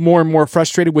and more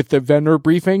frustrated with the vendor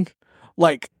briefing.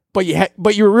 But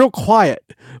you were real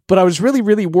quiet. But I was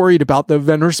really worried about the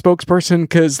vendor spokesperson,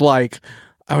 because I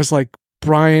was like,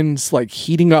 Brian's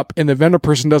heating up and the vendor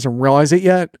person doesn't realize it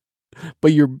yet,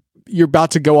 but you're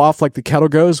about to go off like the kettle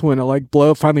goes when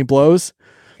it finally blows.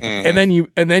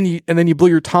 Mm-hmm. And then you blew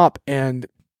your top. And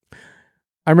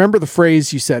I remember the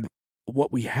phrase you said,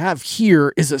 "What we have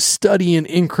here is a study in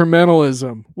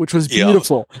incrementalism," which was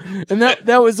beautiful. Yeah. And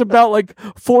that was about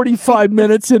 45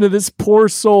 minutes into this poor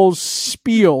soul's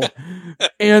spiel.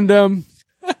 And it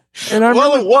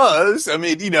was. I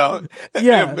mean,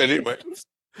 yeah. But anyway.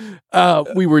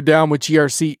 We were down with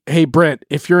GRC. Hey, Brent,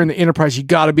 if you're in the enterprise, you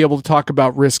got to be able to talk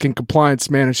about risk and compliance,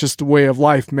 man. It's just the way of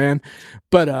life, man.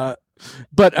 But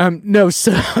no.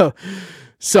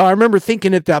 So I remember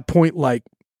thinking at that point, I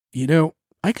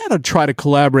got to try to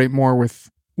collaborate more with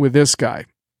this guy.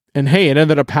 And hey, it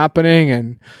ended up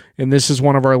happening. And this is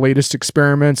one of our latest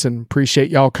experiments, and appreciate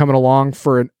y'all coming along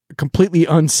for a completely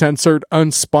uncensored,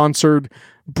 unsponsored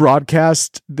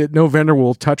broadcast that no vendor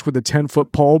will touch with a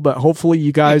 10-foot pole. But hopefully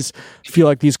you guys feel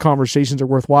like these conversations are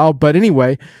worthwhile. But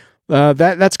anyway,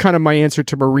 that's kind of my answer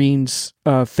to Marine's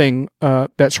thing,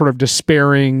 that sort of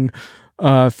despairing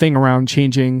thing around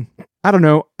changing. I don't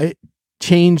know.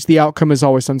 Change, the outcome is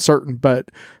always uncertain, but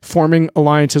forming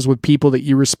alliances with people that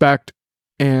you respect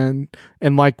and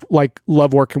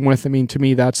love working with, I mean, to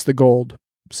me, that's the gold.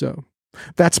 So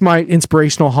that's my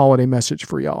inspirational holiday message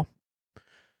for y'all.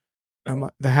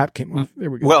 The hat came off. There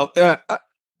we go. Well,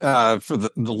 for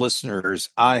the listeners,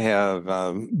 I have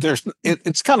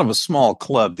it's kind of a small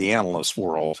club, the analyst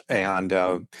world, and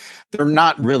there are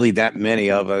not really that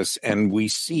many of us, and we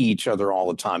see each other all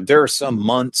the time. There are some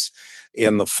months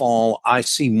in the fall I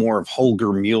see more of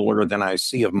Holger Mueller than I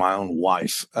see of my own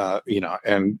wife. Write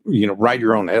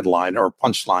your own headline or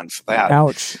punchline for that.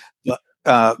 Ouch.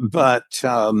 But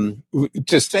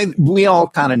to say we all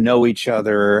kind of know each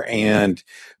other, and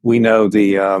we know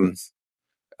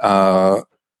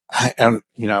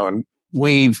and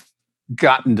we've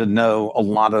gotten to know a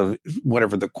lot of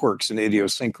whatever the quirks and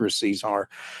idiosyncrasies are.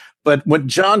 But what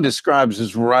John describes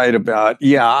is right about,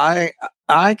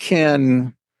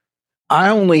 I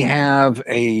only have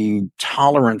a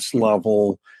tolerance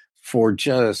level for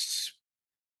just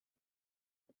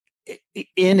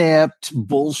inept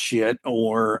bullshit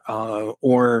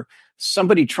or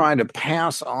somebody trying to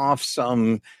pass off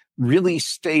some really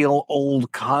stale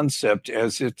old concept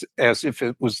as if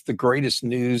it was the greatest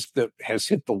news that has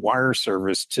hit the wire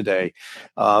service today.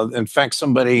 In fact,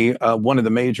 one of the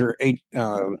major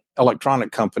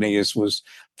electronic companies was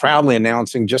proudly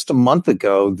announcing just a month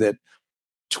ago that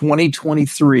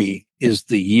 2023 is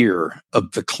the year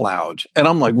of the cloud. And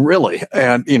I'm like, really?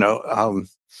 And,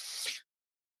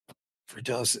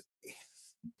 does it?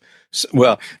 So,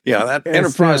 well, yeah, that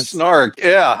enterprise snark.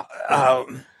 Yeah.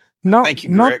 Thank you,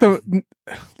 Greg. A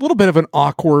little bit of an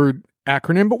awkward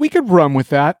acronym, but we could run with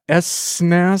that.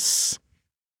 SNAS.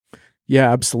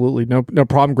 Yeah, absolutely. No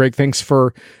problem, Greg. Thanks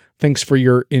for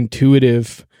your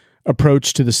intuitive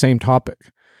approach to the same topic.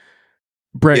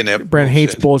 Brent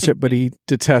hates bullshit, but he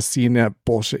detests the inept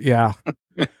bullshit. Yeah.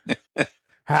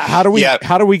 How do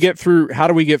we get through,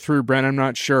 Brent? I'm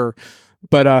not sure.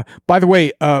 But by the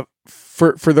way,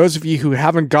 for those of you who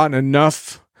haven't gotten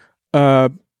enough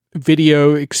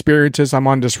video experiences, I'm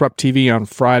on Disrupt TV on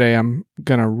Friday. I'm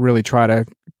gonna really try to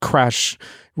crash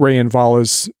Ray and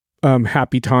Vala's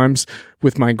happy times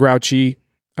with my grouchy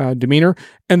demeanor.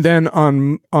 And then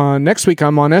on next week,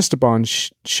 I'm on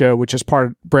Esteban's show, which is part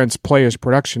of Brent's Players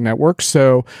Production Network.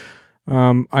 So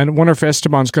I wonder if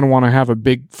Esteban's going to want to have a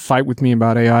big fight with me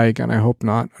about AI again. I hope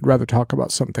not. I'd rather talk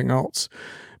about something else.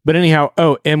 But anyhow,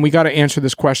 and we got to answer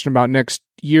this question about next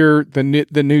year, the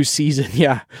new season.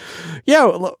 Yeah.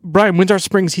 Brian, when's our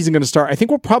spring season going to start? I think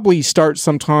we'll probably start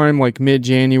sometime like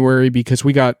mid-January, because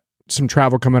we got some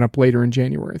travel coming up later in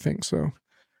January, I think. So.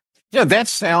 Yeah, that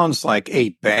sounds like a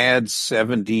bad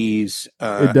 70s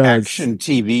action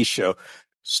TV show.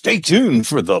 Stay tuned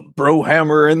for the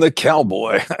Brohammer and the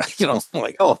Cowboy. I'm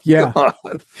like, oh, yeah. God.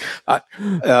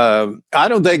 I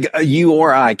don't think you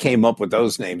or I came up with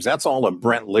those names. That's all a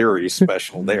Brent Leary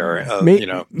special there.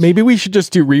 Maybe we should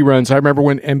just do reruns. I remember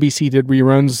when NBC did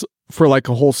reruns for like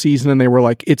a whole season, and they were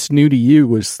like, "It's New to You"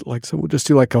 was like, so we'll just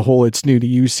do like a whole "It's New to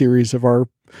You" series of our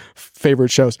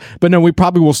favorite shows. But no, we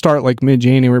probably will start like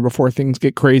mid-January before things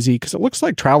get crazy, because it looks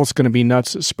like travel's going to be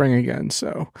nuts this spring again.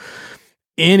 So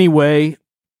anyway,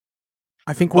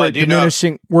 I think we're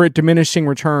at diminishing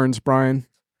returns, Brian.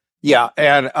 Yeah,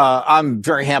 and I'm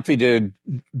very happy to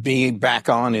be back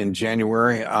on in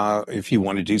January. If you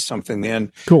want to do something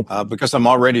then, cool. Because I'm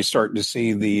already starting to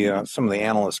see some of the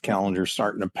analyst calendars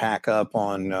starting to pack up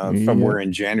on February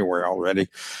and January already,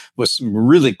 with some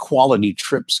really quality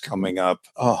trips coming up.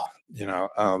 Oh,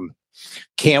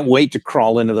 can't wait to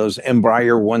crawl into those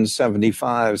Embraer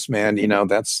 175s, man.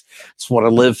 That's what I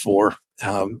live for.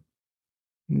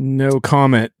 No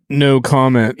comment.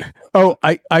 Oh,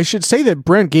 I should say that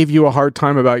Brent gave you a hard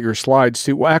time about your slides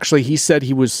too. Well, actually, he said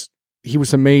he was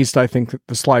amazed, I think, that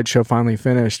the slideshow finally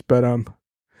finished. But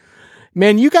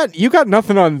man, you got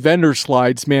nothing on vendor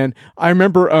slides, man. I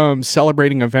remember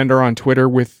celebrating a vendor on Twitter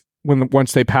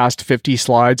once they passed 50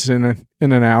 slides in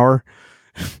an hour.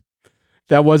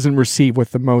 That wasn't received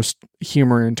with the most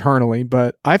humor internally,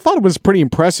 but I thought it was pretty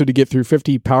impressive to get through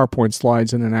 50 PowerPoint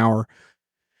slides in an hour.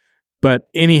 But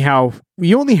anyhow,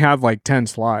 we only have like 10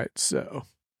 slides, so.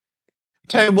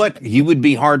 Tell you what, you would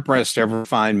be hard pressed to ever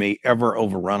find me ever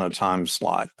overrun a time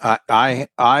slot. I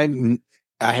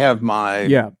have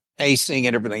my pacing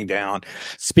and everything down.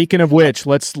 Speaking of which,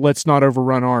 let's not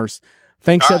overrun ours.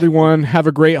 Thanks, everyone. Have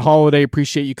a great holiday.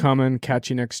 Appreciate you coming. Catch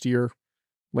you next year.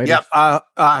 Later. Yep.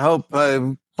 I hope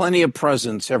plenty of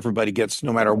presents everybody gets,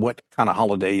 no matter what kind of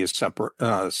holiday you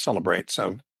celebrate.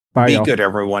 So bye, be y'all. good,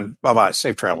 everyone. Bye-bye.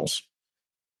 Safe travels.